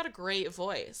 this guy's got a great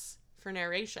voice for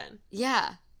narration.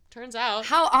 Yeah. Turns out.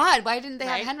 How odd. Why didn't they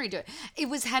Right? have Henry do it? It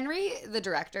was Henry the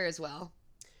director as well.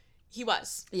 He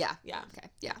was. Yeah. Yeah. Okay.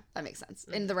 Yeah, that makes sense.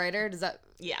 And the writer, does that?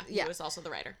 Yeah. He was also the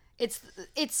writer.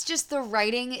 It's just the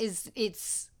writing is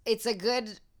it's a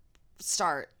good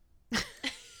start.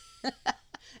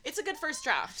 It's a good first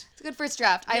draft. It's a good first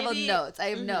draft. Maybe, I have notes. I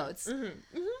have notes.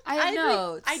 I have agree.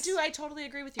 notes. I do. I totally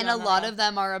agree with you. And a lot of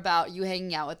them are about you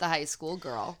hanging out with the high school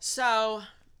girl. So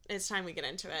it's time we get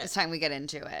into it. It's time we get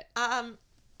into it.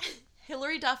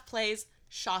 Hilary Duff plays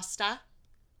Shasta.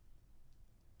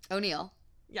 O'Neill.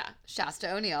 Yeah.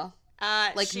 Shasta O'Neill.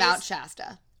 She's, Mount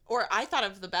Shasta. Or I thought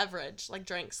of the beverage, like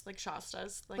drinks, like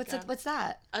Shasta's. Like What's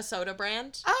that? A soda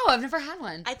brand. Oh, I've never had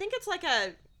one. I think it's like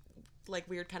a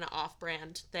weird kind of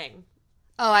off-brand thing.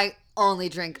 Oh, I only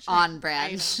drink on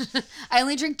brand. I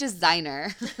only drink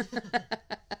designer.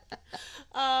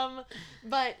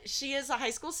 But she is a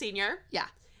high school senior. Yeah.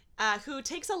 Who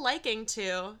takes a liking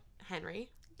to Henry.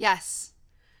 Yes.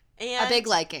 And a big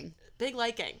liking. Big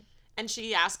liking. And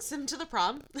she asks him to the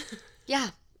prom. Yeah.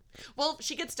 Well,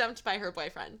 she gets dumped by her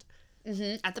boyfriend.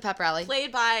 At the pep rally.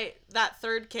 Played by that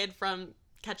third kid from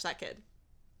Catch That Kid.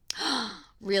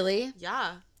 Really?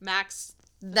 Yeah. Max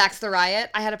the Riot.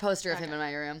 I had a poster of him in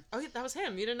my room. Oh, that was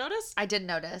him. You didn't notice? I did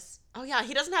notice. Oh, yeah.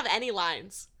 He doesn't have any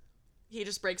lines. He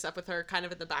just breaks up with her kind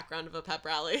of in the background of a pep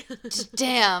rally.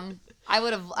 Damn. I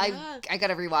would have... Yeah. I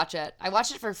gotta rewatch it. I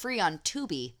watched it for free on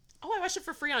Tubi. Oh, I watched it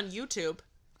for free on YouTube.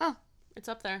 Oh. It's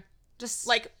up there. Just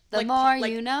the more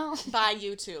you know. By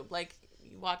YouTube. Like,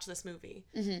 you watch this movie.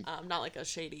 Mm-hmm. Not like a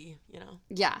shady,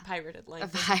 pirated link.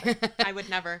 I would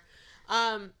never.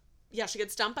 Yeah, she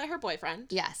gets dumped by her boyfriend.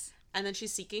 Yes. And then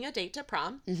she's seeking a date to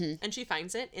prom. Mm-hmm. And she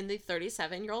finds it in the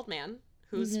 37-year-old man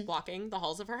who's walking the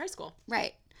halls of her high school.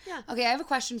 Right. Yeah. Okay, I have a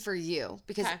question for you.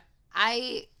 Because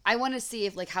I want to see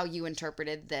if how you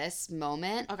interpreted this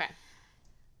moment. Okay.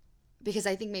 Because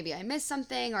I think maybe I missed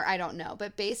something or I don't know.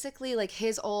 But basically,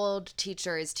 his old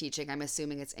teacher is teaching. I'm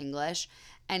assuming it's English.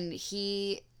 And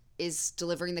he is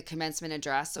delivering the commencement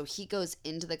address. So he goes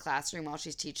into the classroom while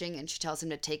she's teaching and she tells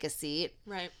him to take a seat.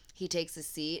 Right. He takes a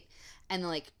seat. And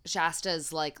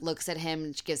Shasta's looks at him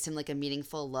and she gives him a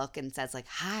meaningful look and says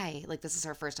hi. This is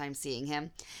her first time seeing him.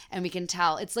 And we can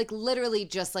tell it's literally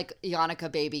just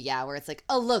Yannicka Baby Yeah, where it's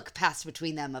a look passed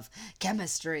between them of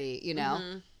chemistry, you know?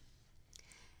 Mm-hmm.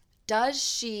 Does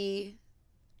she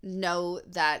know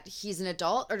that he's an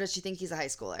adult or does she think he's a high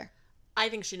schooler? I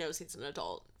think she knows he's an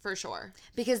adult, for sure.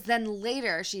 Because then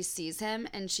later she sees him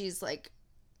and she's like,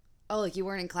 oh, you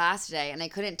weren't in class today. And I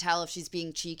couldn't tell if she's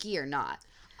being cheeky or not.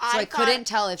 So I couldn't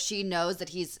tell if she knows that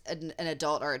he's an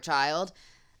adult or a child.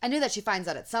 I knew that she finds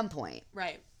out at some point.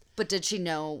 Right. But did she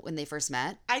know when they first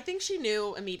met? I think she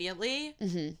knew immediately.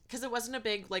 Because it wasn't a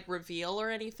big, reveal or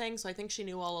anything. So I think she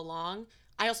knew all along.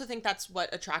 I also think that's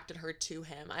what attracted her to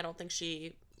him. I don't think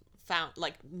she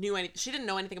knew anything. She didn't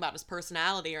know anything about his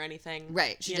personality or anything.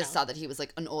 Right. She just saw that he was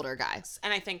an older guy.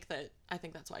 And I think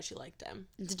that's why she liked him.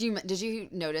 Did you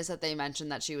notice that they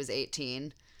mentioned that she was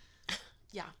 18?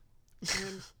 Yeah.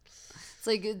 It's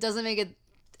it doesn't make it.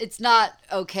 It's not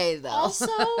okay though. Also,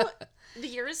 The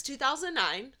year is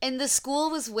 2009. And the school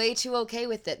was way too okay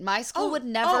with it. My school would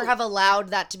never have allowed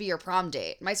that to be your prom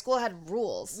date. My school had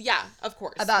rules. Yeah, of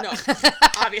course. About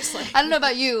obviously. I don't know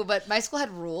about you, but my school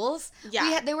had rules.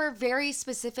 Yeah. There were very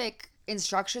specific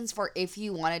instructions for if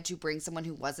you wanted to bring someone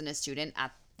who wasn't a student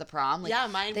at the prom. Like,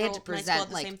 they had to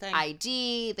present like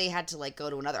ID. They had to like go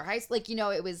to another high school. Like, you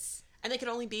know, it was. And they could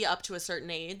only be up to a certain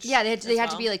age. Yeah, they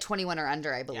had to be like 21 or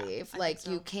under, I believe. Yeah, like,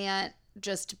 you can't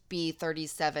just be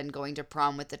 37 going to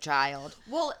prom with a child.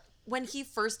 Well, when he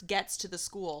first gets to the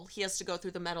school, he has to go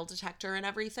through the metal detector and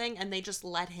everything, and they just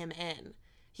let him in.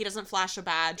 He doesn't flash a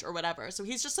badge or whatever. So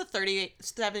he's just a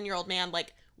 37-year-old man,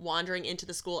 like, wandering into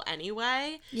the school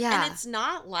anyway. Yeah. And it's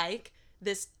not like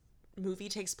this movie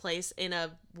takes place in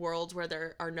a world where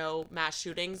there are no mass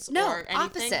shootings or anything.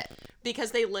 Opposite.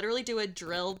 Because they literally do a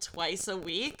drill twice a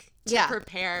week to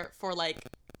prepare for, like,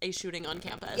 a shooting on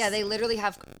campus. Yeah, they literally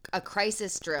have a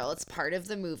crisis drill. It's part of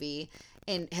the movie.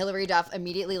 And Hilary Duff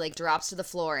immediately, like, drops to the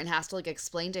floor and has to, like,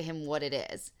 explain to him what it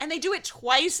is. And they do it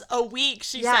twice a week,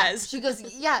 she says. She goes,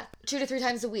 2 to 3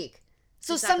 times a week.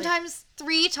 So sometimes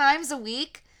 3 times a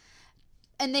week.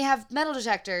 And they have metal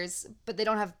detectors, but they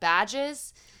don't have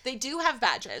badges. They do have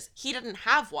badges. He didn't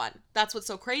have one. That's what's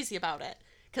so crazy about it.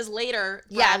 Because later,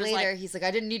 he's like, I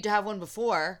didn't need to have one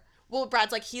before. Well,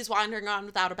 Brad's like, he's wandering on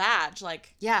without a badge.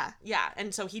 Like, yeah.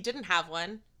 And so he didn't have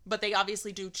one, but they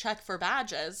obviously do check for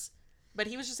badges. But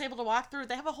he was just able to walk through.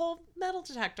 They have a whole metal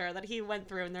detector that he went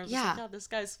through, and they're just like, oh, this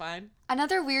guy's fine.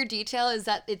 Another weird detail is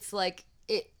that it's like,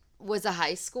 it was a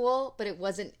high school, but it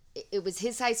wasn't, it was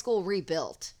his high school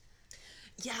rebuilt.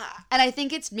 Yeah. And I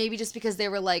think it's maybe just because they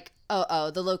were like,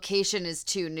 the location is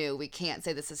too new. We can't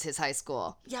say this is his high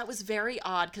school. Yeah, it was very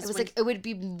odd. Because it was like, it would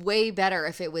be way better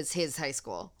if it was his high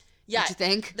school. Yeah. Don't you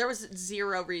think? There was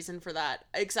zero reason for that,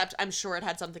 except I'm sure it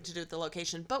had something to do with the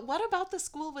location. But what about the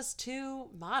school was too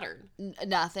modern?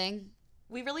 Nothing.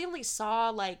 We really only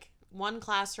saw, like, one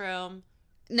classroom.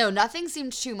 No, nothing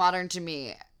seemed too modern to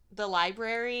me. The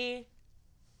library.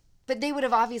 But they would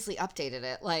have obviously updated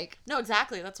it, like. No,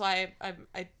 exactly. That's why I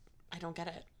don't get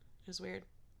it. It was weird.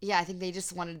 Yeah, I think they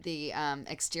just wanted the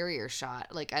exterior shot.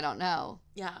 Like, I don't know.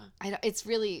 Yeah.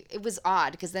 It was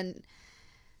odd because then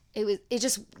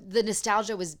the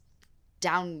nostalgia was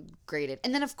downgraded.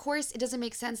 And then, of course, it doesn't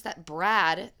make sense that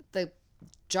Brad, the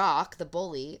jock, the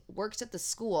bully, works at the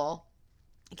school,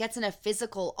 gets in a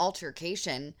physical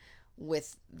altercation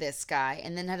with this guy,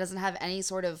 and then doesn't have any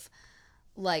sort of,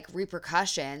 like,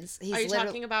 repercussions. Are you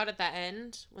talking about at the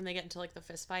end when they get into, like, the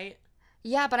fist fight?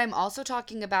 Yeah, but I'm also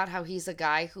talking about how he's a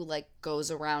guy who, like,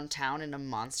 goes around town in a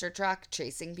monster truck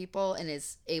chasing people and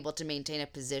is able to maintain a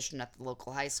position at the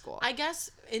local high school. I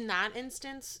guess in that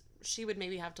instance, she would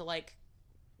maybe have to, like,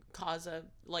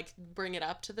 bring it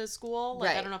up to the school. Like,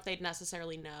 right. I don't know if they'd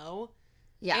necessarily know.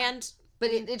 Yeah. But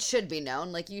it should be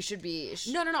known. Like, you should be.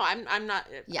 No. I'm not.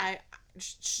 Yeah.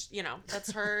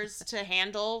 That's hers to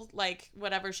handle, like,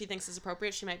 whatever she thinks is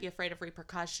appropriate. She might be afraid of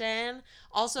repercussion.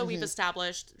 Also, we've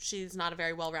established she's not a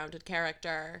very well-rounded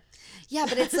character. Yeah,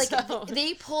 but it's like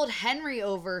they pulled Henry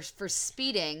over for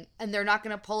speeding, and they're not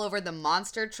going to pull over the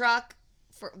monster truck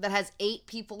that has 8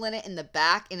 people in it in the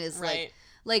back and is right.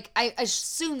 like I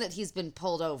assume that he's been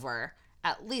pulled over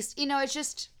at least. You know, it's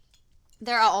just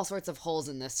there are all sorts of holes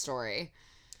in this story.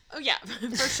 Oh, yeah,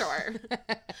 for sure.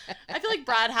 I feel like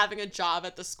Brad having a job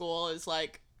at the school is,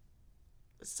 like,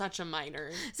 such a minor.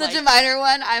 A minor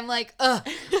one. I'm like, ugh.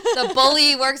 The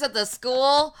bully works at the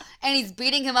school, and he's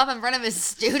beating him up in front of his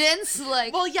students.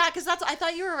 Like, well, yeah, because I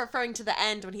thought you were referring to the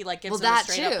end when he, like, gives him a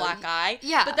straight-up black eye.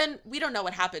 Yeah. But then we don't know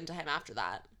what happened to him after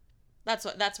that.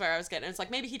 That's where I was getting. It's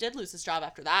like, maybe he did lose his job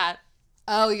after that.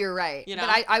 Oh, you're right. You know?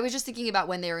 But I was just thinking about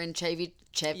when they were in Chevy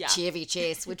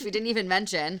Chase, which we didn't even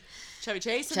mention. Chevy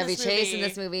Chase in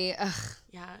this movie. Ugh.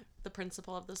 Yeah, the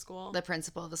principal of the school.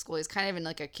 He's kind of in,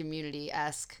 like, a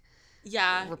community-esque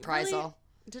Really reprisal.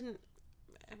 didn't.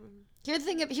 Here's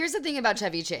the thing about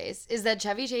Chevy Chase is that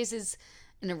Chevy Chase is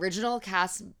an original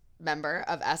cast member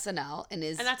of SNL and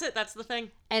that's it. That's the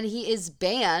thing. And he is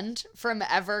banned from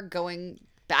ever going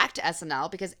back to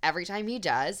SNL because every time he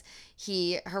does,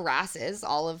 he harasses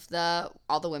all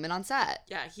the women on set.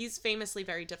 Yeah, he's famously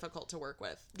very difficult to work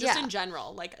with. Just in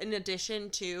general, like, in addition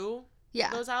to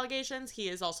those allegations, he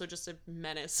is also just a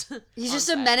menace. He's just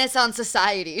a menace on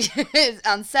society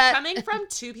on set. Coming from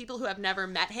 2 people who have never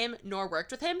met him nor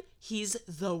worked with him, he's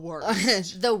the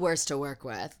worst. The worst to work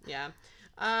with. Yeah.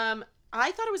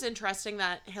 I thought it was interesting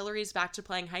that Hilary's back to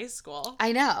playing high school.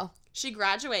 I know. She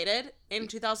graduated in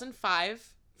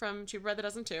 2005 from Cheaper by the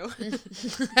Dozen 2.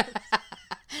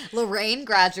 Lorraine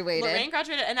graduated.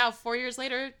 And now 4 years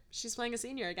later, she's playing a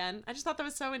senior again. I just thought that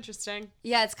was so interesting.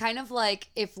 Yeah, it's kind of like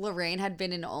if Lorraine had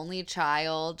been an only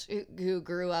child who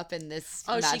grew up in this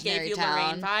imaginary she gave you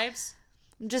town. Lorraine vibes?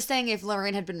 I'm just saying if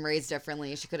Lorraine had been raised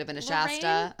differently, she could have been a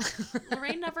Shasta.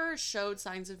 Lorraine never showed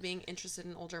signs of being interested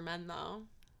in older men, though.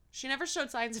 She never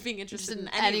showed signs of being interested in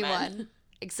anyone. Men.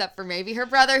 Except for maybe her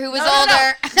brother who was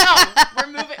older. No,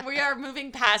 we are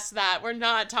moving past that. We're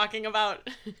not talking about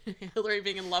Hilary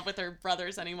being in love with her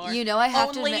brothers anymore. You know I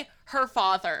have Only her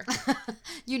father.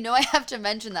 You know I have to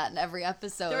mention that in every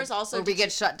episode. There was also where we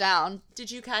get shut down. Did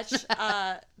you catch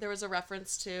there was a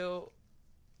reference to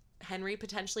Henry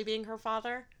potentially being her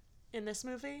father in this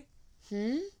movie?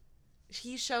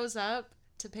 He shows up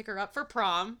to pick her up for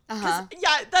prom.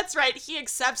 Yeah, that's right. He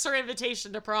accepts her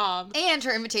invitation to prom. And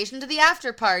her invitation to the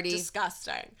after party.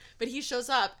 Disgusting. But he shows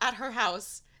up at her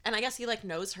house, and I guess he,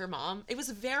 knows her mom. It was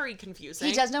very confusing.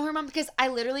 He does know her mom because I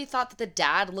literally thought that the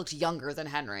dad looked younger than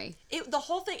Henry. The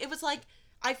whole thing, it was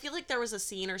I feel like there was a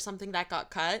scene or something that got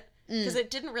cut. Because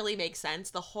it didn't really make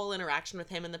sense, the whole interaction with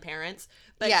him and the parents.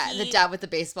 But yeah, the dad with the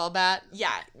baseball bat.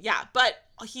 Yeah. But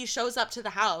he shows up to the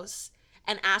house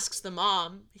and asks the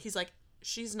mom, he's like,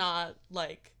 she's not,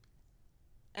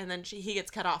 and then he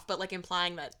gets cut off, but,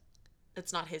 implying that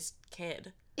it's not his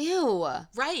kid. Ew.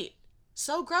 Right.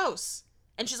 So gross.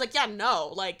 And she's like, yeah,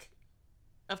 no,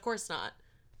 of course not.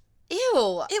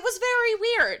 Ew. It was very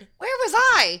weird. Where was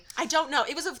I? I don't know.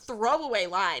 It was a throwaway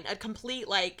line, a complete,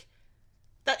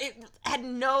 that it had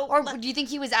no... Or do you think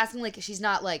he was asking, she's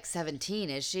not,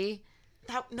 17, is she?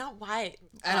 No, why?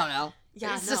 I don't know.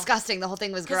 Yeah, it's disgusting. The whole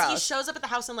thing was gross. Because he shows up at the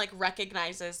house and,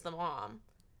 recognizes the mom.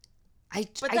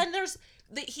 But then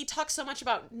he talks so much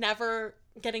about never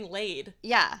getting laid.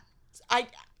 Yeah.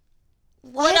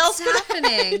 What else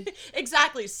happening?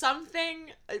 Exactly.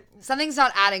 Something's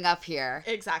not adding up here.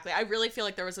 Exactly. I really feel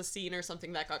like there was a scene or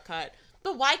something that got cut.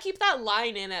 But why keep that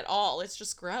line in at all? It's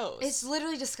just gross. It's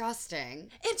literally disgusting.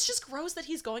 It's just gross that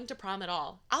he's going to prom at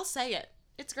all. I'll say it.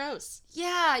 It's gross.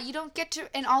 Yeah, you don't get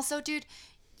to... And also, dude,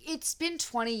 it's been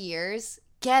 20 years.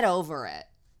 Get over it.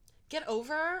 Get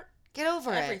over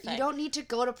everything. It. You don't need to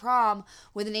go to prom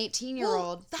with an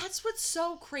 18-year-old. Well, that's what's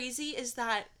so crazy is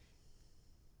that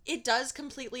it does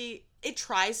completely... It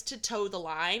tries to toe the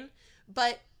line,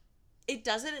 but it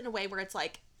does it in a way where it's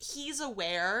he's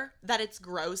aware that it's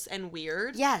gross and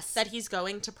weird. Yes. That he's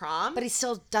going to prom. But he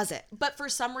still does it. But for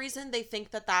some reason, they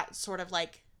think that sort of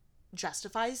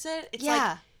justifies it. It's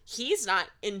he's not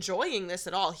enjoying this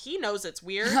at all. He knows it's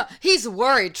weird. He's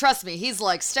worried. Trust me. He's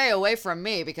stay away from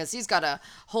me because he's got to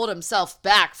hold himself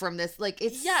back from this.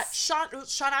 It's... Yeah.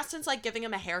 Sean Astin's giving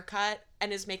him a haircut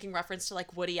and is making reference to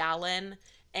Woody Allen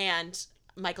and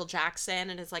Michael Jackson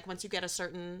and is once you get a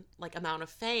certain amount of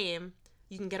fame,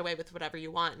 you can get away with whatever you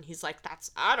want. And he's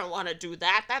I don't want to do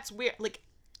that. That's weird.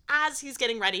 As he's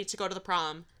getting ready to go to the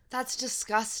prom. That's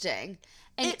disgusting.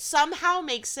 And it somehow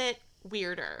makes it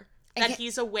weirder that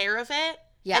he's aware of it.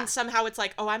 Yeah. And somehow it's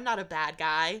oh, I'm not a bad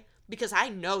guy because I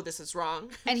know this is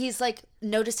wrong. And he's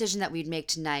no decision that we'd make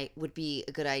tonight would be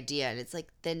a good idea. And it's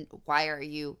then why are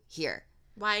you here?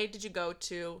 Why did you go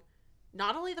to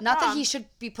not only the prom? Not that he should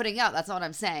be putting out. That's not what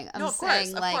I'm saying. I'm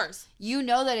saying of course. You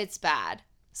know that it's bad.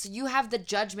 So you have the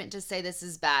judgment to say this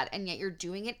is bad, and yet you're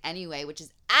doing it anyway, which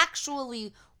is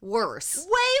actually worse.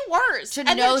 Way worse. To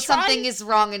know something is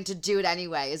wrong and to do it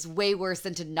anyway is way worse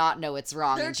than to not know it's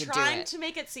wrong and to do it. They're trying to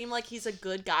make it seem like he's a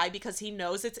good guy because he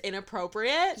knows it's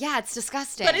inappropriate. Yeah, it's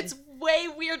disgusting. But it's way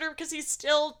weirder because he's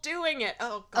still doing it.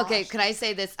 Oh, gosh. Okay, can I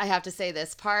say this? I have to say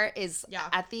this part is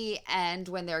at the end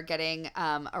when they're getting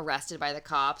arrested by the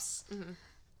cops.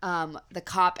 Mm-hmm. The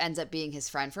cop ends up being his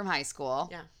friend from high school.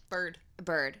 Yeah, Bird.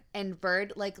 And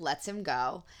Bird lets him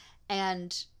go,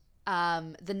 and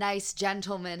the nice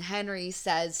gentleman Henry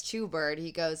says to Bird,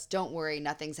 he goes, "Don't worry,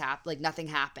 nothing happened. Nothing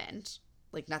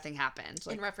happened."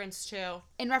 In reference to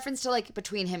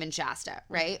between him and Shasta,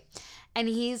 right? Mm-hmm. And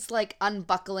he's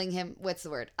unbuckling him. What's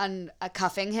the word?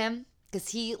 Cuffing him because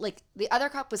he the other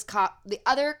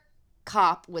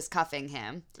cop was cuffing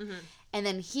him, mm-hmm. and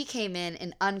then he came in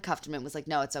and uncuffed him and was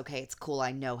no, it's okay, it's cool,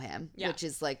 I know him, which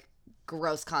is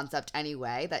gross concept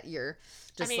anyway, that you're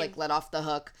just let off the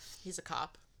hook. He's a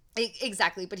cop.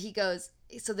 Exactly. But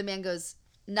so the man goes,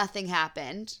 "Nothing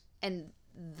happened." And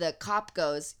the cop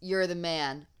goes, "You're the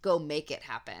man, go make it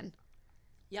happen."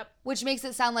 Yep. Which makes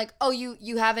it sound oh,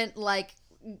 you haven't made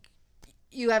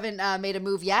a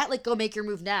move yet, go make your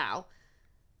move now.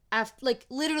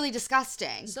 Literally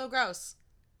disgusting. So gross.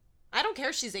 I don't care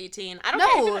if she's 18. I don't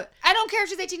care if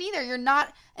she's 18 either. You're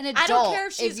not an adult. I don't care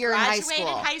if she's you're graduated in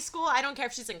high school. I don't care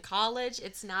if she's in college.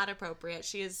 It's not appropriate.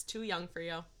 She is too young for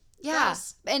you. Yeah.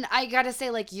 Gross. And I gotta say,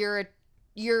 like, you're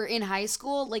in high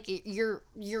school, like, you're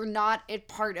not a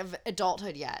part of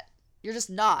adulthood yet. You're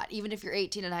just not, even if you're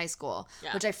 18 in high school,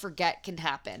 which I forget can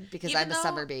happen because I'm a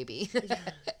summer baby.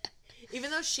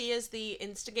 Even though she is the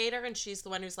instigator and she's the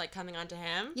one who's, like, coming on to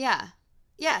him. Yeah.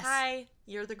 Yes. Hi,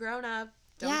 you're the grown-up.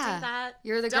 Don't do that.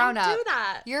 You're the grown-up. Don't do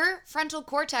that. Your frontal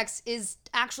cortex is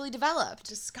actually developed.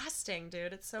 Disgusting,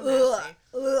 dude. It's so nasty.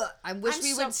 I wish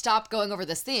we would stop going over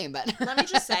this theme, but... Let me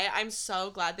just say, I'm so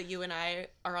glad that you and I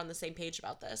are on the same page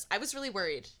about this. I was really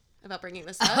worried about bringing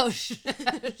this up. Oh,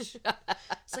 It's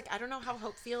like, I don't know how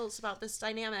Hope feels about this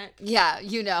dynamic. Yeah,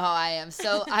 you know how I am.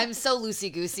 So I'm so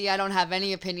loosey-goosey. I don't have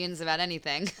any opinions about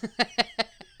anything.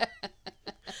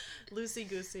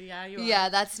 Loosey-goosey, yeah, you are. Yeah,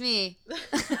 that's me.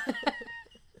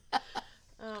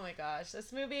 Oh my gosh.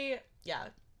 This movie, yeah,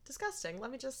 disgusting.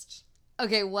 Let me just...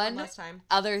 Okay, one last time.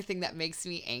 other thing that makes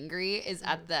me angry is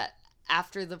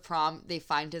after the prom, they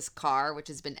find his car, which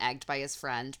has been egged by his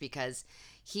friend because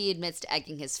he admits to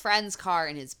egging his friend's car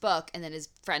in his book, and then his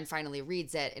friend finally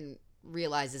reads it and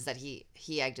realizes that he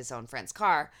egged his own friend's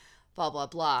car, blah, blah,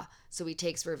 blah. So he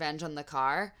takes revenge on the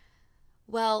car.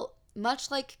 Well,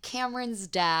 much like Cameron's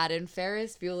dad in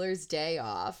Ferris Bueller's Day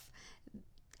Off,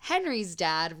 Henry's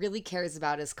dad really cares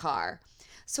about his car.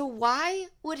 So why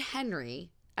would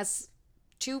Henry, as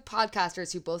two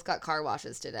podcasters who both got car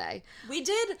washes today... We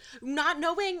did, not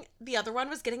knowing the other one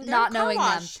was getting their not car knowing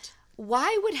washed. them.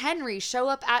 Why would Henry show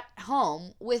up at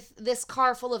home with this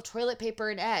car full of toilet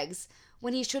paper and eggs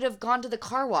when he should have gone to the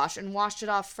car wash and washed it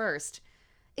off first?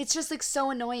 It's just, like, so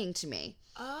annoying to me.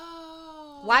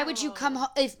 Oh. Why would you come home?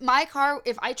 If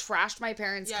I trashed my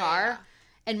parents' car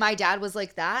and my dad was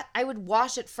like that, I would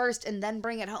wash it first and then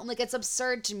bring it home. Like, it's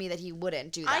absurd to me that he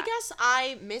wouldn't do that. I guess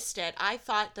I missed it. I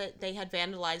thought that they had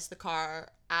vandalized the car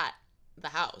at the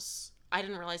house. I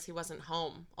didn't realize he wasn't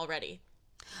home already.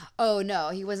 Oh, no,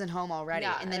 he wasn't home already.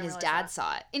 Yeah, and then his dad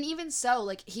saw it. And even so,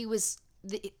 like,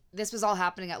 this was all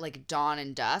happening at, like, dawn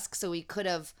and dusk, so he could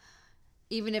have,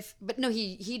 but no,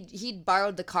 he'd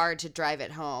borrowed the car to drive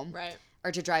it home. Right.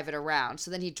 Or to drive it around.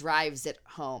 So then he drives it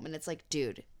home. And it's like,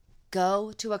 dude,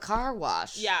 go to a car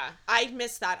wash. Yeah, I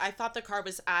missed that. I thought the car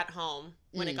was at home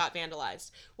when it got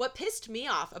vandalized. What pissed me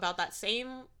off about that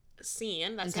same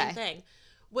scene, same thing,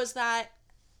 was that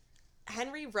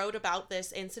Henry wrote about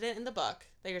this incident in the book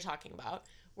that you're talking about,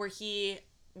 where he,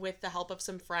 with the help of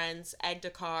some friends, egged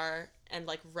a car and,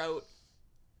 like, wrote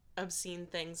obscene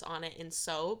things on it in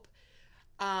soap.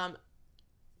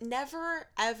 Never,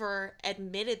 ever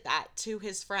admitted that to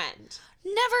his friend.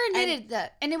 Never admitted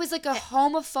that. And it was like a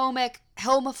homophobic,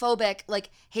 like,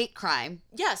 hate crime.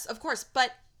 Yes, of course,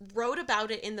 but wrote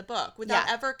about it in the book without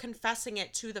ever confessing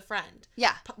it to the friend.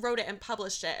 Yeah. Wrote it and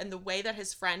published it. And the way that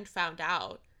his friend found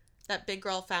out, that big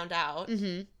girl found out,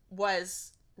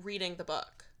 was reading the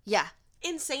book. Yeah.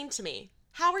 Insane to me.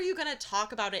 How are you going to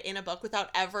talk about it in a book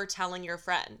without ever telling your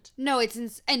friend? No,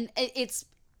 it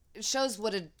shows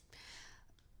what a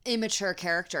immature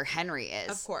character Henry is.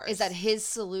 Of course. Is that his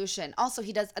solution. Also,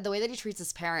 he does the way that he treats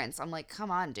his parents. I'm like, come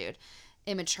on, dude.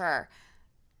 Immature.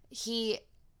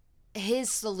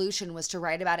 His solution was to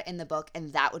write about it in the book,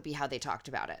 and that would be how they talked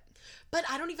about it. But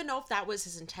I don't even know if that was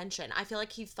his intention. I feel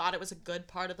like he thought it was a good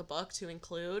part of the book to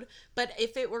include. But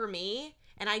if it were me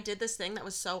and I did this thing that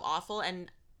was so awful and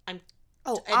I'm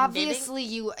obviously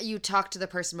you talk to the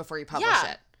person before you publish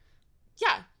it.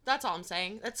 Yeah, that's all I'm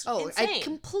saying. That's insane. I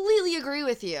completely agree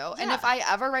with you. Yeah. And if I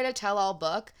ever write a tell-all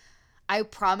book, I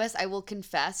promise I will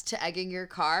confess to egging your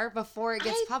car before it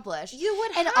gets published. You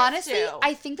would have to. And honestly,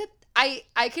 I think that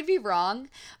I could be wrong,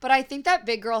 but I think that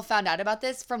big girl found out about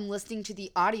this from listening to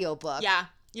the audiobook. Yeah,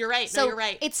 you're right. So no, you're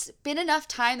right. It's been enough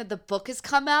time that the book has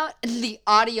come out and the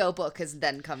audiobook has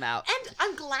then come out. And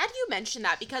I'm glad you mentioned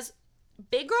that because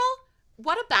big girl,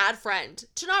 what a bad friend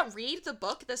to not read the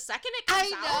book the second it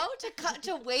comes out.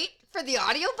 To wait for the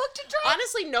audiobook to drop.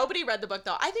 Honestly, nobody read the book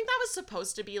though. I think that was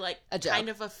supposed to be like a joke. Kind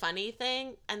of a funny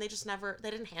thing, and they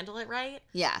didn't handle it right.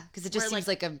 Yeah, because it just seems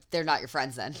like they're not your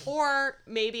friends then. Or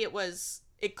maybe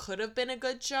it could have been a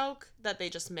good joke that they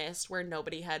just missed, where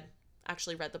nobody had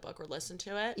actually read the book or listened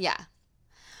to it. Yeah.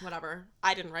 Whatever.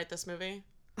 I didn't write this movie.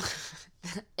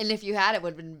 And if you had, it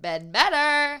would have been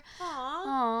better.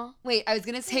 Aww. Wait, I was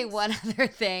going to say one other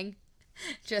thing.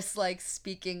 Just like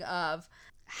speaking of,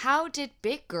 how did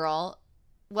Big Girl...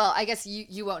 Well, I guess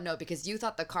you won't know because you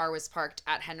thought the car was parked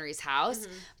at Henry's house.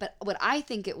 Mm-hmm. But what I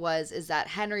think it was is that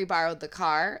Henry borrowed the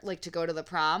car, like, to go to the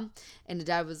prom. And the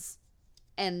dad was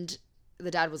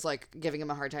like giving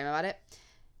him a hard time about it.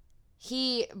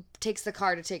 He takes the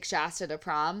car to take Shasta to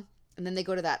prom. And then they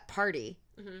go to that party.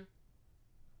 Mm-hmm.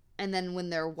 And then when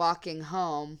they're walking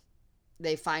home,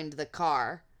 they find the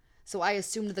car. So I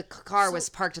assumed the car was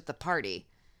parked at the party.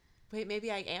 Wait,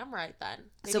 maybe I am right then.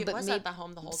 Maybe it was at the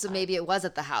home the whole time. So maybe it was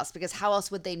at the house, because how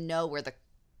else would they know where the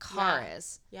car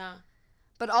is? Yeah.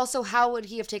 But also, how would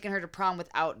he have taken her to prom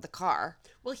without the car?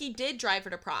 Well, he did drive her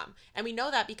to prom. And we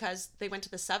know that because they went to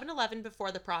the 7-Eleven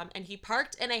before the prom, and he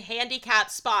parked in a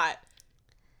handicapped spot.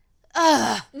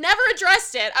 Ugh. Never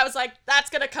addressed it. I was like, that's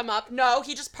going to come up. No,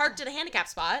 he just parked in a handicapped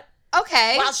spot.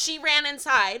 Okay. While she ran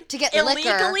inside. To get illegally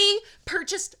liquor.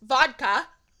 Purchased vodka.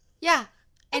 Yeah.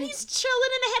 And he's chilling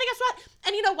in a handicapped spot.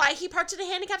 And you know why he parked in a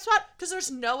handicapped spot? Because there's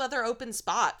no other open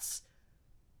spots.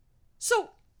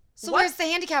 So where's the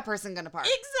handicapped person going to park?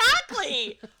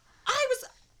 Exactly. I was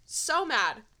so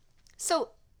mad. So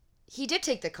he did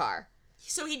take the car.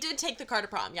 So he did take the car to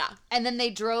prom, yeah. And then they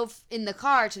drove in the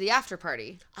car to the after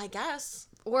party. I guess.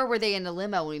 Or were they in a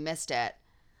limo when we missed it?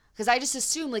 Because I just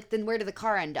assumed, like, then where did the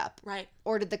car end up? Right.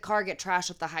 Or did the car get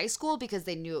trashed at the high school because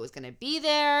they knew it was going to be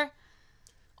there?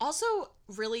 Also,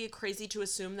 really crazy to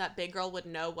assume that Big Girl would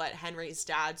know what Henry's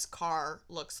dad's car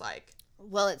looks like.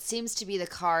 Well, it seems to be the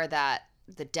car that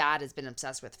the dad has been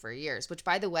obsessed with for years, which,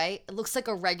 by the way, it looks like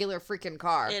a regular freaking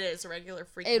car. It is a regular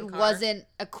freaking car. It wasn't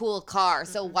a cool car.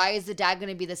 So why is the dad going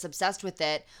to be this obsessed with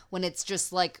it when it's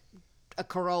just like a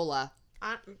Corolla?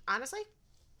 Honestly?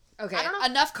 Okay, I don't know.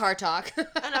 enough car talk.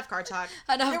 Enough car talk.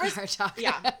 Car talk.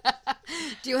 Yeah.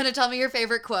 Do you want to tell me your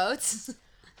favorite quotes?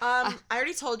 I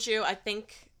already told you, I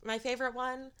think, my favorite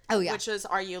one. Oh, yeah. Which was,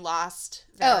 "Are you lost?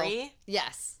 Very." Oh,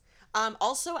 yes.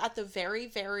 Also, at the very,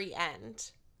 very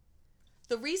end,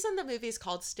 the reason the movie is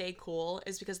called Stay Cool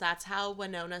is because that's how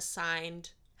Winona signed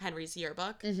Henry's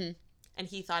yearbook. Mm-hmm. And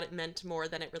he thought it meant more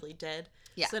than it really did.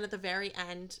 Yeah. So then at the very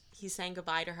end, he's saying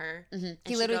goodbye to her. Mm-hmm.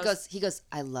 He literally goes,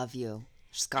 "I love you,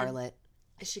 Scarlett."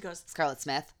 And she goes, Scarlett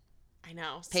Smith. I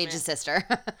know. Paige's sister.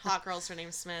 Hot girl's her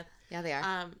name's Smith. Yeah, they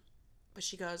are. But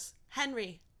she goes,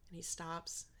 "Henry." And he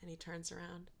stops and he turns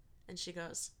around and she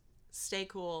goes, "Stay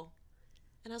cool."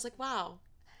 And I was like, wow,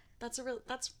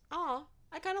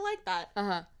 I kind of like that.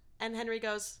 Uh-huh. And Henry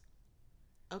goes,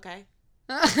 "Okay."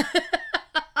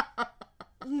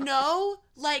 No,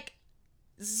 like,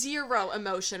 zero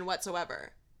emotion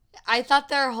whatsoever. I thought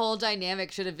their whole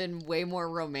dynamic should have been way more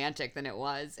romantic than it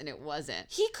was, and it wasn't.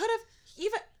 He could have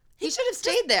even... He should have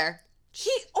stayed there.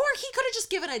 He could have just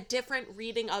given a different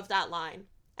reading of that line,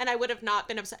 and I would have not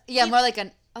been upset. Yeah, more like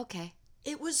an, okay.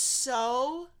 It was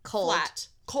so cold. Flat.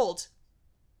 Cold.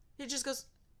 He just goes,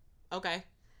 "Okay."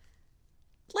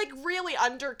 Like, really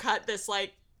undercut this,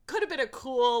 like, could have been a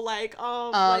cool, like,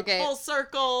 okay. Full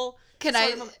circle. Can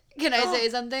I say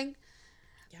something?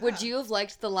 Yeah. Would you have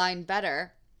liked the line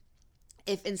better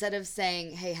if instead of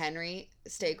saying, "Hey, Henry,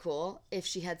 stay cool," if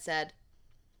she had said,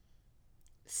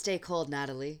 "Stay cold,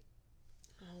 Natalie"?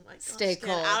 Oh my gosh, stay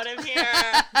cold. Get out of here.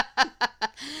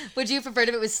 Would you prefer if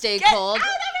it was "Stay Get cold"?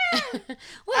 Out of here!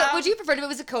 Well, would you prefer if it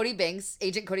was a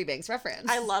Agent Cody Banks reference?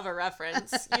 I love a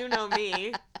reference. You know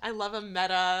me. I love a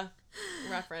meta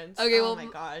reference. Okay, oh my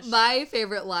gosh. My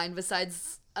favorite line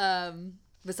besides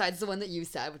the one that you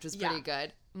said, which was pretty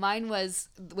good, mine was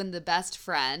when the best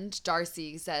friend,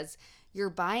 Darcy, says, "You're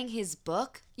buying his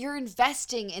book? You're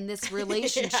investing in this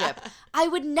relationship. Yeah. I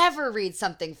would never read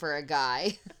something for a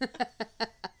guy."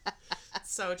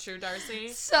 So true, Darcy.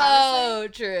 So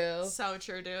true. So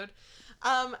true, dude.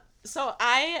 So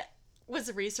I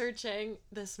was researching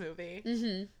this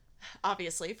movie,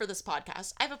 obviously, for this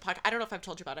podcast. I have a podcast. I don't know if I've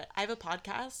told you about it. I have a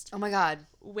podcast. Oh my God.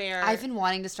 Where I've been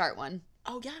wanting to start one.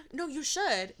 Oh, yeah. No, you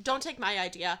should. Don't take my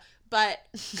idea. But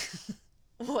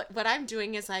what I'm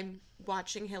doing is I'm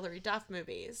watching Hilary Duff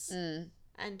movies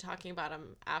and talking about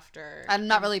them after. I'm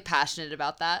not really passionate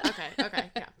about that. Okay.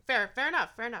 Yeah. Fair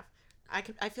enough.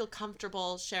 I feel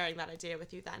comfortable sharing that idea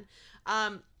with you then.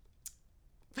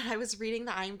 But I was reading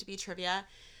the IMDb trivia,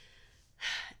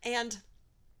 and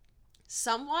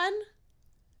someone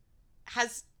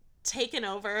has taken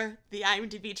over the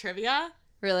IMDb trivia.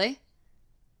 Really?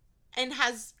 And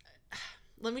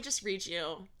let me just read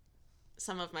you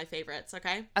some of my favorites,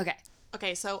 okay?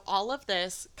 Okay, so all of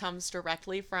this comes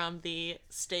directly from the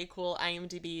Stay Cool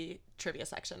IMDb trivia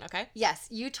section, okay? Yes,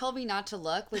 you told me not to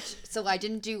look, so I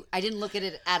didn't look at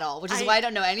it at all, which is why I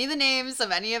don't know any of the names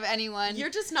of anyone. You're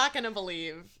just not going to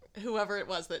believe whoever it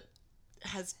was that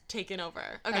has taken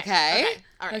over. Okay.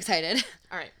 All right. I'm excited.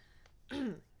 All right.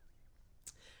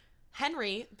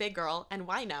 Henry, Big Girl, and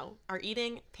Wino are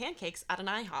eating pancakes at an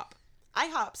IHOP.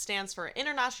 IHOP stands for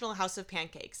International House of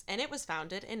Pancakes, and it was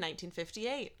founded in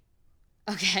 1958.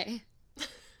 Okay.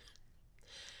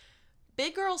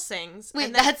 Big Girl sings.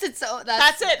 Wait, that's it. So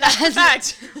that's it. That's the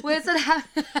fact. What does it have?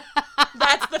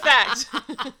 That's the fact.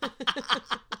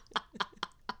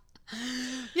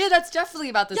 that's definitely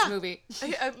about this Yeah. movie.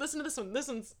 Listen to this one. This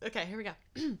one's... Okay, here we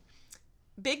go.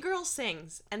 Big girl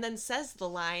sings and then says the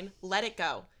line, "Let it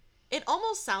go." It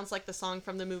almost sounds like the song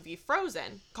from the movie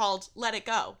Frozen called Let It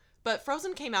Go. But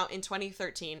Frozen came out in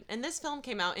 2013 and this film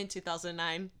came out in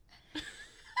 2009.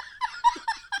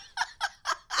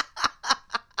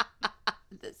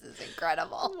 This is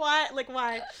incredible. Why? Like,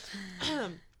 why?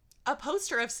 A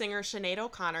poster of singer Sinead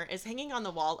O'Connor is hanging on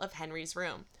the wall of Henry's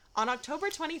room. On October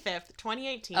 25th,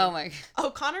 2018, Oh my God.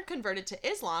 O'Connor converted to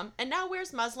Islam and now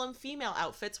wears Muslim female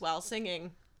outfits while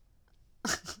singing.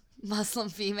 Muslim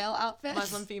female outfits?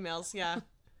 Muslim females, yeah.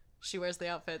 She wears the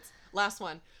outfits. Last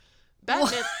one.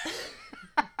 Bette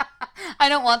I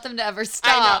don't want them to ever I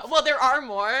stop. know. Well, there are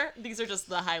more. These are just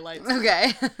the highlights.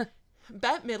 Okay.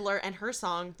 Bette Midler and her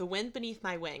song, "The Wind Beneath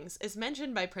My Wings," is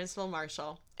mentioned by Principal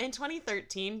Marshall. In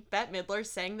 2013, Bette Midler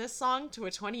sang this song to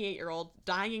a 28-year-old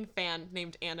dying fan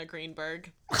named Anna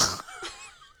Greenberg. That's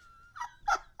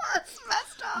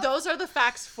messed up. Those are the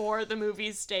facts for the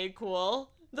movie Stay Cool.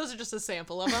 Those are just a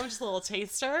sample of them, just a little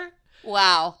taster.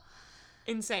 Wow.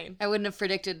 Insane. I wouldn't have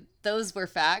predicted those were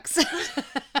facts.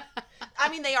 I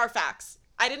mean, they are facts.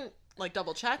 I didn't,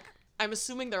 double check. I'm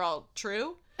assuming they're all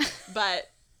true,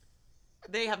 but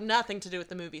they have nothing to do with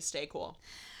the movie Stay Cool.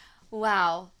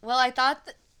 Wow. Well, I thought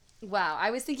wow,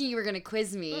 I was thinking you were going to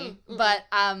quiz me, but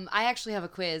I actually have a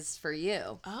quiz for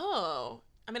you. Oh.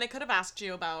 I mean, I could have asked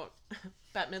you about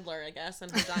Bette Midler, I guess,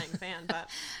 and her dying fan,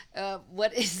 but...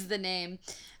 What is the name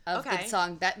of the Okay.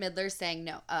 song Bette Midler sang?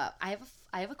 No, I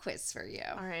have a quiz for you.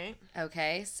 All right.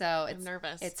 Okay, so I'm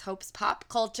nervous. It's Hope's pop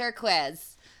culture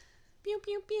quiz. Pew,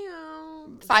 pew,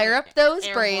 pew. Fire up those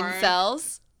Air brain horn.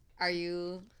 cells. Are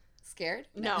you scared?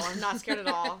 No, I'm not scared at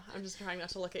all. I'm just trying not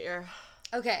to look at your...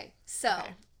 Okay, so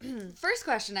Okay. first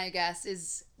question, I guess,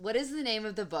 is what is the name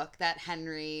of the book that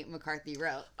Henry McCarthy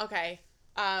wrote? Okay.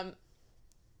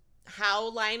 How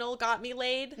Lionel Got Me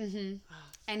Laid? Mm-hmm.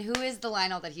 And who is the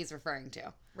Lionel that he's referring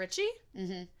to? Richie?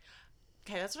 Mm-hmm.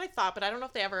 Okay, that's what I thought, but I don't know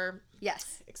if they ever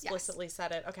Yes. explicitly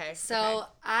said it. Okay. So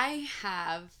I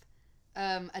have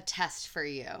a test for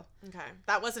you. Okay.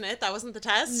 That wasn't it? That wasn't the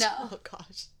test? No. Oh,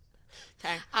 gosh.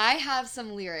 Okay. I have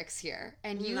some lyrics here,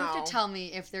 and you have No. to tell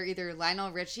me if they're either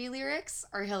Lionel Richie lyrics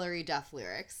or Hilary Duff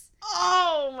lyrics.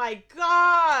 Oh, my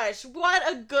gosh. What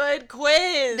a good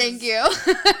quiz. Thank you.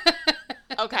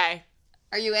 Okay.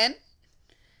 Are you in?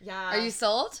 Yeah. Are you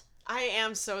sold? I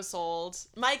am so sold.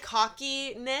 My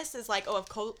cockiness is like, of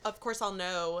course I'll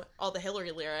know all the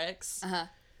Hilary lyrics, Uh-huh.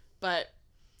 but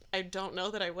I don't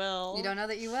know that I will. You don't know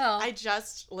that you will. I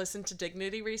just listened to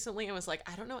Dignity recently and was like,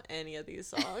 I don't know any of these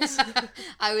songs.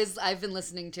 I've been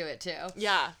listening to it too.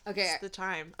 Yeah. Okay. It's the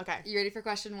time. Okay. You ready for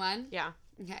question 1? Yeah.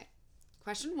 Okay.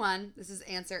 Question 1, this is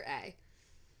answer A.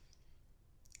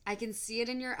 I can see it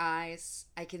in your eyes.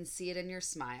 I can see it in your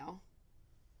smile.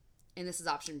 And this is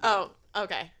option B. Oh,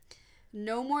 okay.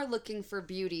 No more looking for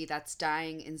beauty that's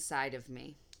dying inside of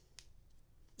me.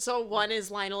 So one is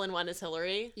Lionel and one is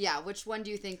Hilary. Yeah, which one do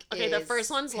you think is Okay, the first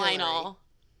one's Hilary? Lionel.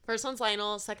 First one's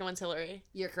Lionel, second one's Hilary.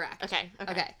 You're correct. Okay.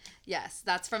 Okay. Yes,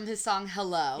 that's from his song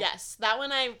Hello. Yes, that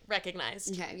one I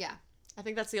recognized. Okay, yeah. I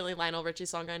think that's the only Lionel Richie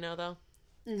song I know, though.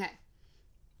 Okay.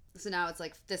 So now it's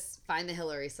like this, find the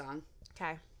Hilary song.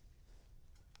 Okay.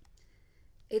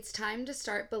 It's time to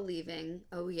start believing,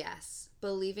 oh yes,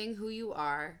 believing who you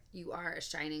are a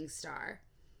shining star.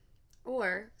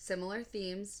 Or, similar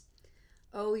themes,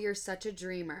 oh, you're such a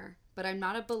dreamer, but I'm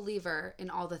not a believer in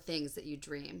all the things that you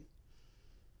dream.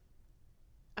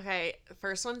 Okay, the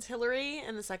first one's Hilary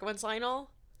and the second one's Lionel.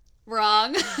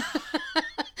 Wrong.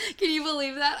 Can you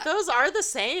believe that? Those are the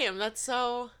same. That's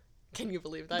so... Can you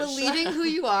believe that? Believing who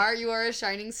you are a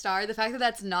shining star. The fact that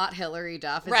that's not Hilary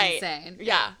Duff is Right. insane.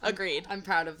 Yeah, agreed. I'm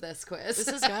proud of this quiz. This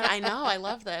is good. I know. I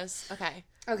love this. Okay.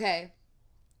 Okay.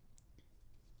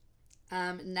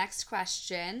 Next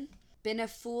question. Been a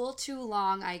fool too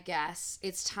long, I guess.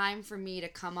 It's time for me to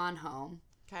come on home.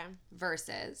 Okay.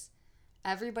 Versus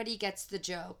everybody gets the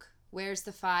joke. Where's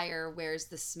the fire? Where's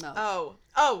the smoke?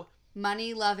 Oh.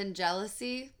 Money, love, and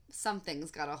jealousy.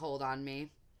 Something's got a hold on me.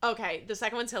 Okay. The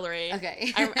second one's Hilary.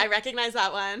 Okay. I recognize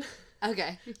that one.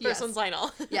 Okay. First one's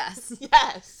Lionel. Yes.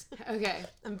 Yes. Okay.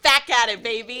 I'm back at it,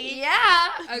 baby. Yeah.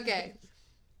 Okay.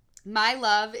 My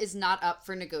love is not up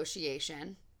for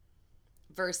negotiation.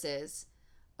 Versus,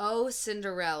 oh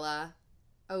Cinderella,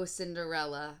 oh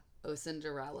Cinderella, oh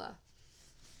Cinderella.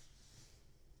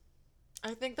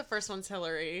 I think the first one's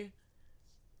Hilary.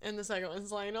 And the second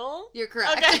one's Lionel. You're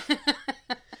correct. Okay.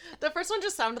 The first one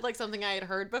just sounded like something I had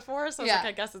heard before, so I was Yeah. like,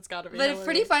 I guess it's gotta be But Hilary. it's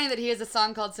pretty funny that he has a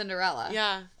song called Cinderella.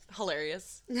 Yeah.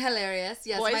 Hilarious. Hilarious.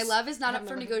 Yes. Boys, My love is not I've up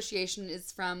for never- negotiation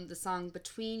is from the song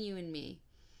Between You and Me.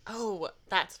 Oh,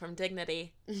 that's from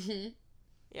Dignity. Mm-hmm.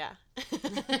 Yeah.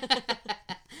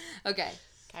 Okay.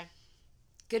 Okay.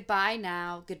 Goodbye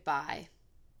now, goodbye.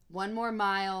 One more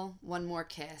mile, one more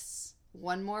kiss.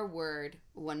 One more word,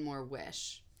 one more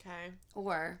wish. Okay.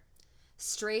 Or,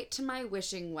 straight to my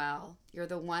wishing well, you're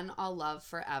the one I'll love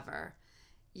forever.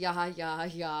 Ya, ya,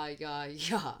 ya, ya,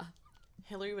 ya.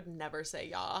 Hilary would never say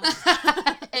ya.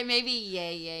 It may be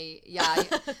yay, yay, ya,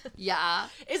 ya.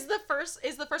 Is the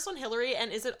first one Hilary,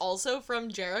 and is it also from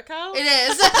Jericho? It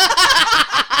is.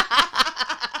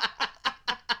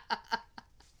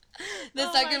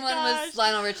 The second one was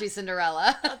Lionel Richie's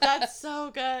Cinderella. That's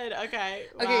so good. Okay.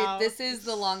 Wow. Okay, this is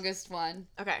the longest one.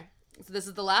 Okay. So this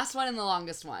is the last one and the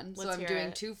longest one. Let's so I'm hear doing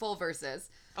it. 2 full verses.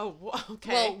 Oh,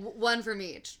 okay. Well, one from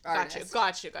each artist.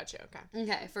 Got you. Okay.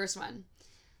 Okay, first one.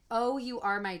 Oh, you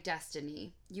are my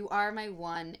destiny. You are my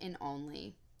one and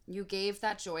only. You gave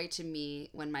that joy to me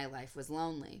when my life was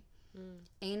lonely.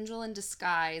 Angel in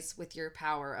disguise with your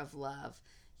power of love.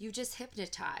 You just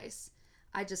hypnotize.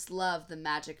 I just love the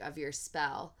magic of your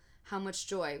spell. How much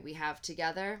joy we have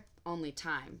together, only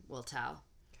time will tell.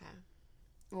 Okay.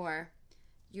 Or,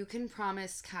 you can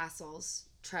promise castles,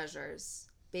 treasures,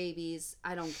 babies,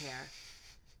 I don't care.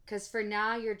 'Cause for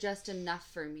now you're just enough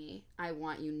for me, I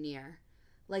want you near.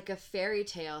 Like a fairy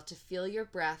tale to feel your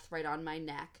breath right on my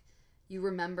neck. You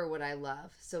remember what I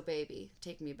love, so baby,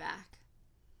 take me back.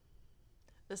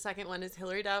 The second one is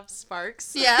Hilary Duff,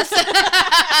 Sparks. Yes.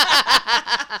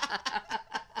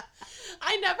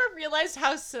 I never realized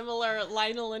how similar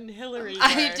Lionel and Hilary were.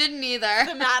 I didn't either.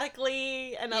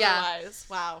 Thematically and otherwise.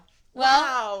 Wow. Well,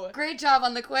 wow. Great job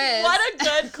on the quiz. What a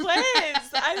good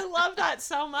quiz. I love that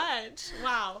so much.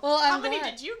 Wow. Well, How many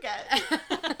did you get?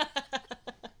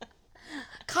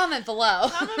 Comment below.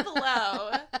 Comment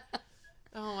below.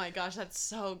 Oh my gosh, that's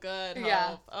so good. Hope.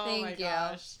 Yeah, Oh thank my you.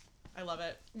 gosh. I love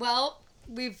it. Well,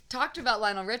 we've talked about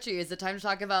Lionel Richie. Is it time to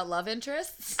talk about love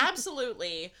interests?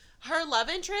 Absolutely. Her love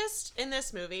interest in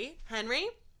this movie, Henry,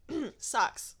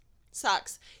 sucks.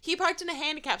 He parked in a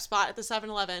handicap spot at the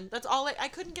 7-Eleven. That's all. I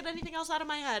couldn't get anything else out of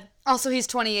my head. Also, he's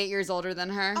 28 years older than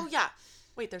her. Oh, yeah.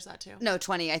 Wait, there's that too. No,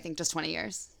 20. I think just 20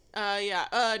 years.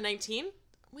 Yeah. 19?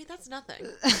 Wait, that's nothing.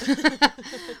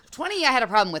 20 I had a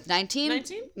problem with. 19?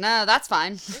 19? No, that's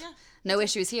fine. Yeah. No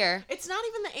issues here. It's not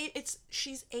even the age.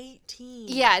 She's 18.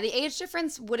 Yeah, the age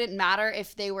difference wouldn't matter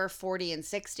if they were 40 and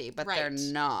 60, but Right. they're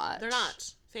not. They're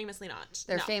not. Famously not.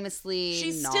 They're No. famously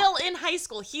She's not. still in high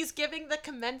school. He's giving the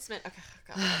commencement. Okay,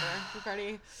 God, whatever. We've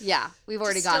already. Yeah, we've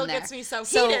already Still gone there. gets me so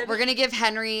So heated. we're going to give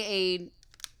Henry a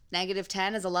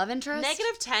 -10 as a love interest?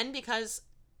 -10 because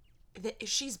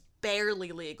she's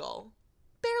barely legal.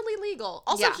 Barely legal.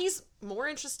 Also, Yeah. he's more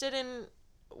interested in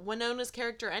Winona's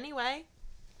character anyway.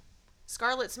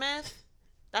 Scarlett Smith.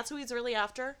 That's who he's really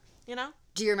after, you know?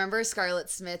 Do you remember Scarlett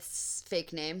Smith's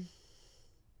fake name?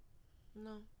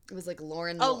 No. It was like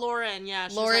Lauren. Oh, Lauren, yeah.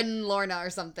 She's Lauren Lorna or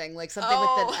something. Like something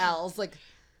with an L's. Like,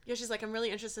 yeah, she's like, I'm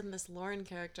really interested in this Lauren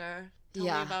character. Tell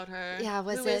Yeah. me about her. Yeah,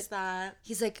 was Who it- is that?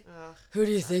 he's like, Ugh. who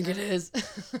do you think it is?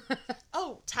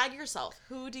 Oh, tag yourself.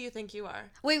 Who do you think you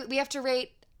are? Wait, we have to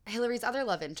rate Hilary's other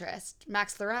love interest,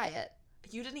 Max the Riot.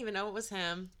 You didn't even know it was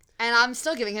him. And I'm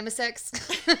still giving him a 6.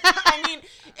 I mean,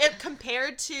 it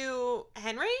compared to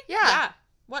Henry? Yeah.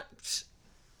 What?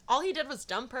 All he did was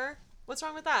dump her. What's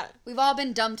wrong with that? We've all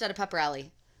been dumped at a pep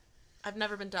rally. I've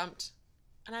never been dumped.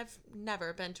 And I've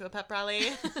never been to a pep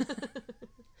rally.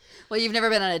 Well, you've never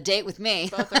been on a date with me.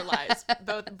 Both are lies.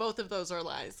 Both of those are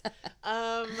lies.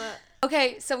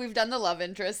 Okay, so we've done the love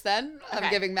interest then. I'm Okay.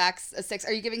 giving Max a 6.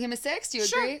 Are you giving him a 6? Do you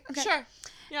agree? Okay. Sure.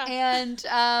 Yeah.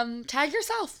 And tag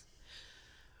yourself.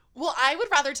 Well, I would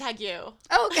rather tag you.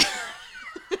 Oh, okay.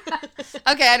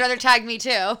 Okay, I'd rather tag me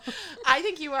too. I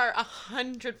think you are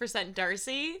 100%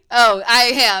 Darcy, Oh, I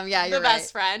am. Yeah, you're the right.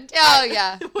 best friend. Oh,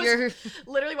 yeah. Was You're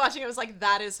literally watching it was like,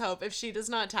 that is Hope. If she does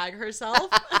not tag herself.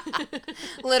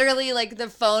 literally like the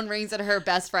phone rings at her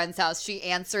best friend's house. She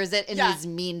answers it and Yeah. is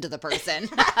mean to the person.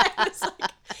 It's like,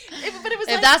 but it was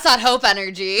If like, that's not hope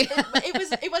energy.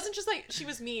 it wasn't just like she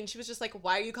was mean. She was just like,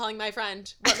 why are you calling my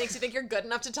friend? What makes you think you're good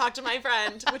enough to talk to my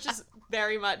friend? Which is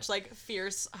very much like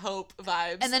fierce Hope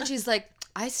vibes. And then she's like,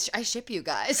 I ship you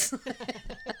guys.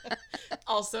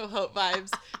 Also Hope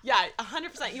vibes. Yeah,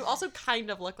 100%. You also kind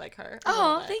of look like her. a little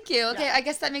Oh, bit. thank you. Okay, Yeah. I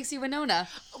guess that makes you Winona.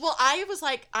 Well, I was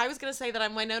going to say that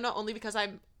I'm Winona only because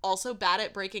I'm also bad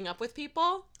at breaking up with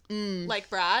people. Like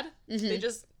Brad. They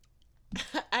just,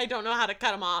 I don't know how to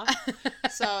cut them off.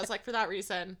 So it's like, for that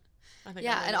reason, I think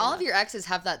Yeah, I'm and all Winona. of your exes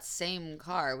have that same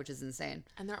car, which is insane.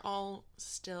 And they're all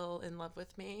still in love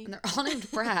with me. And they're all named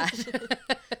Brad.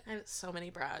 I have so many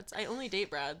Brads. I only date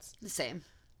Brads. The same.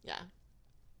 Yeah.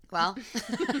 Well.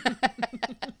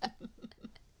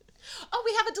 Oh,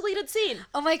 we have a deleted scene.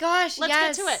 Oh my gosh, Let's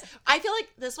yes. get to it. I feel like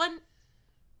this one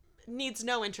needs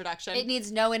no introduction. It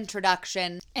needs no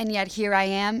introduction. And yet here I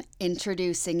am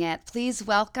introducing it. Please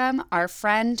welcome our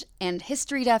friend and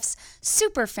History Duff's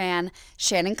super fan,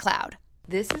 Shannon Cloud.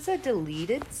 This is a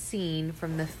deleted scene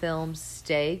from the film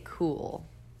Stay Cool.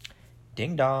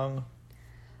 Ding dong.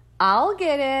 I'll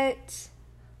get it.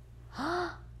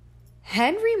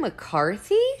 Henry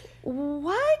McCarthy?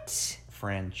 What?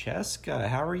 Francesca,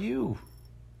 how are you?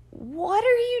 What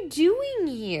are you doing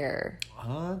here?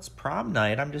 It's prom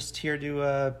night. I'm just here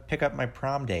to pick up my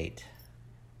prom date.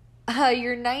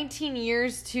 You're 19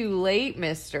 years too late,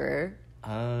 mister.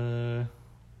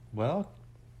 Well,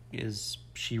 is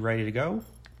she ready to go?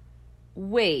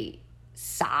 Wait,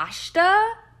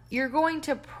 Sashta? You're going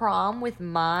to prom with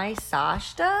my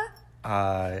Sashta?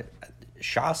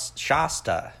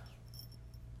 Shasta.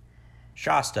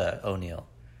 Shasta O'Neill.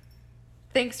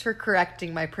 Thanks for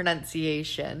correcting my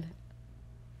pronunciation.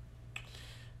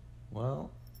 Well,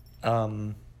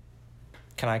 can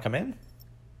I come in?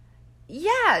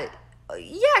 Yeah,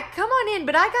 come on in,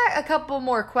 but I got a couple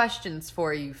more questions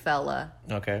for you, fella.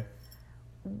 Okay.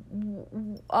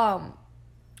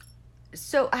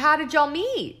 So how did y'all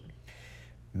meet?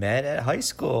 Met at high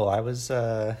school.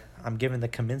 I'm giving the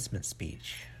commencement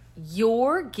speech.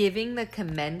 You're giving the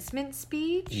commencement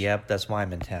speech? Yep, that's why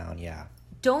I'm in town, yeah.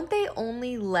 Don't they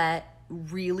only let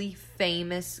really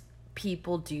famous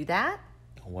people do that?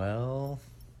 Well,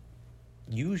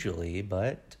 usually,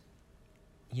 but,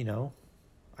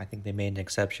 I think they made an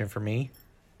exception for me.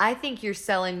 I think you're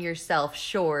selling yourself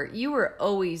short. You were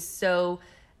always so,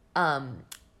 you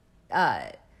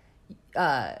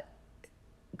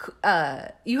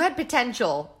had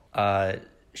potential.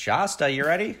 Shasta, you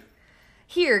ready?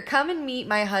 Here, come and meet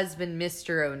my husband,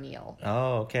 Mr. O'Neill.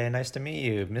 Oh, okay. Nice to meet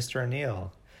you, Mr.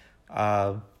 O'Neill.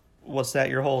 What's that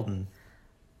you're holding?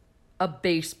 A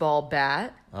baseball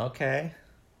bat. Okay.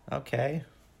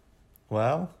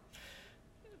 Well,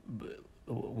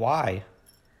 why?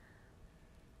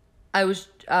 I'm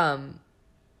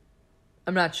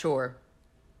not sure.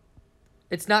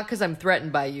 It's not because I'm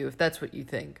threatened by you, if that's what you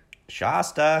think.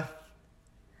 Shasta.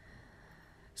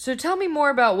 So tell me more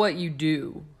about what you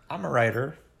do. I'm a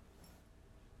writer.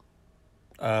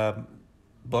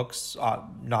 Books,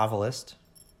 novelist.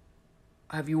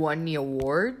 Have you won any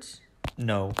awards?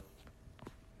 No.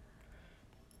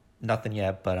 Nothing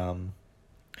yet, but,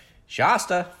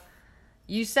 Shasta.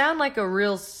 You sound like a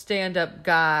real stand-up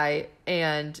guy,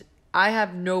 and I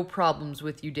have no problems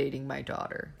with you dating my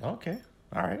daughter. Okay.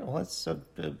 All right. Well, that's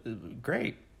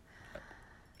great.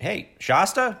 Hey,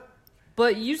 Shasta?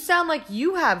 But you sound like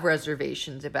you have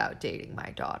reservations about dating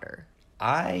my daughter.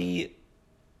 I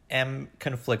am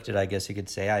conflicted, I guess you could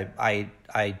say.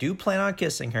 I do plan on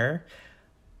kissing her.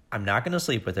 I'm not going to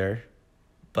sleep with her.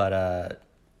 But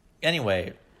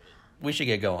anyway, we should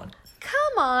get going.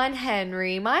 Come on,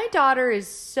 Henry. My daughter is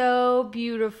so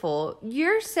beautiful.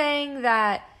 You're saying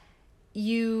that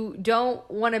you don't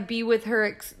want to be with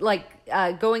her,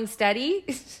 going steady?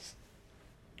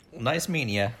 Nice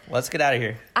meeting you. Let's get out of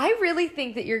here. I really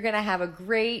think that you're going to have a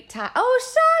great time. Oh,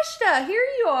 Sashta, here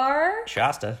you are.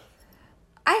 Shasta.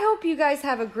 I hope you guys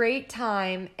have a great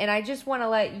time, and I just want to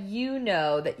let you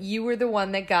know that you were the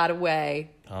one that got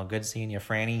away. Oh, good seeing you,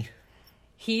 Franny.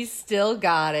 He's still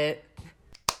got it.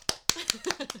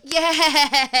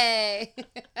 Yay!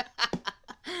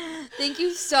 Thank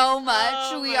you so much.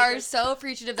 Oh we my are God. so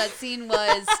appreciative. That scene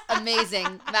was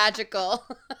amazing, magical,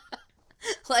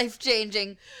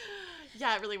 life-changing.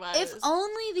 Yeah, it really was. If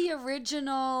only the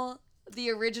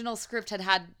original script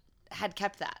had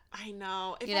kept that. I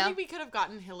know. If You only know? we could have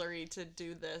gotten Hilary to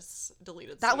do this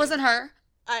deleted That scene. wasn't her.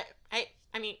 I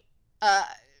mean,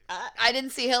 I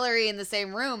didn't see Hilary in the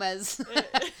same room as,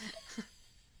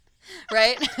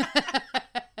 right?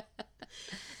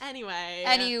 Anyway.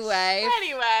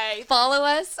 Follow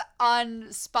us on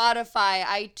Spotify,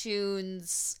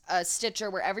 iTunes, Stitcher,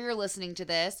 wherever you're listening to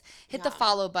this. Hit the Yeah.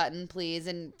 follow button, please.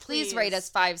 And please rate Please. us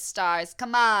 5 stars.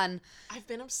 Come on. I've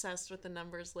been obsessed with the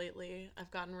numbers lately.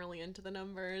 I've gotten really into the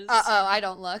numbers. Uh-oh, I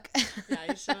don't look. Yeah,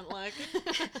 you shouldn't look.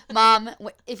 Mom,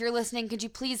 if you're listening, could you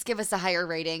please give us a higher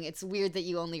rating? It's weird that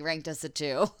you only ranked us a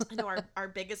 2. I know our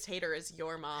biggest hater is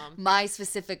your mom. My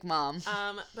specific mom.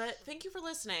 But thank you for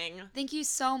listening. Thank you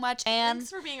so much, Anne.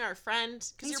 Thanks for being our friend.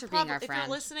 Thanks for being our If friend.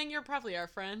 you're listening, you're probably our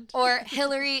friend. Or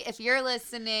Hilary, if you're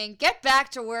listening, get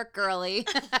back to work, girly.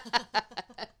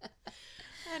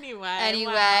 Anyway,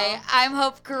 Anyway, I'm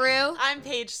Hope Carew. I'm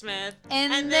Paige Smith.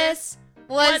 And this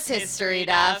was History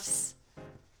Duffs.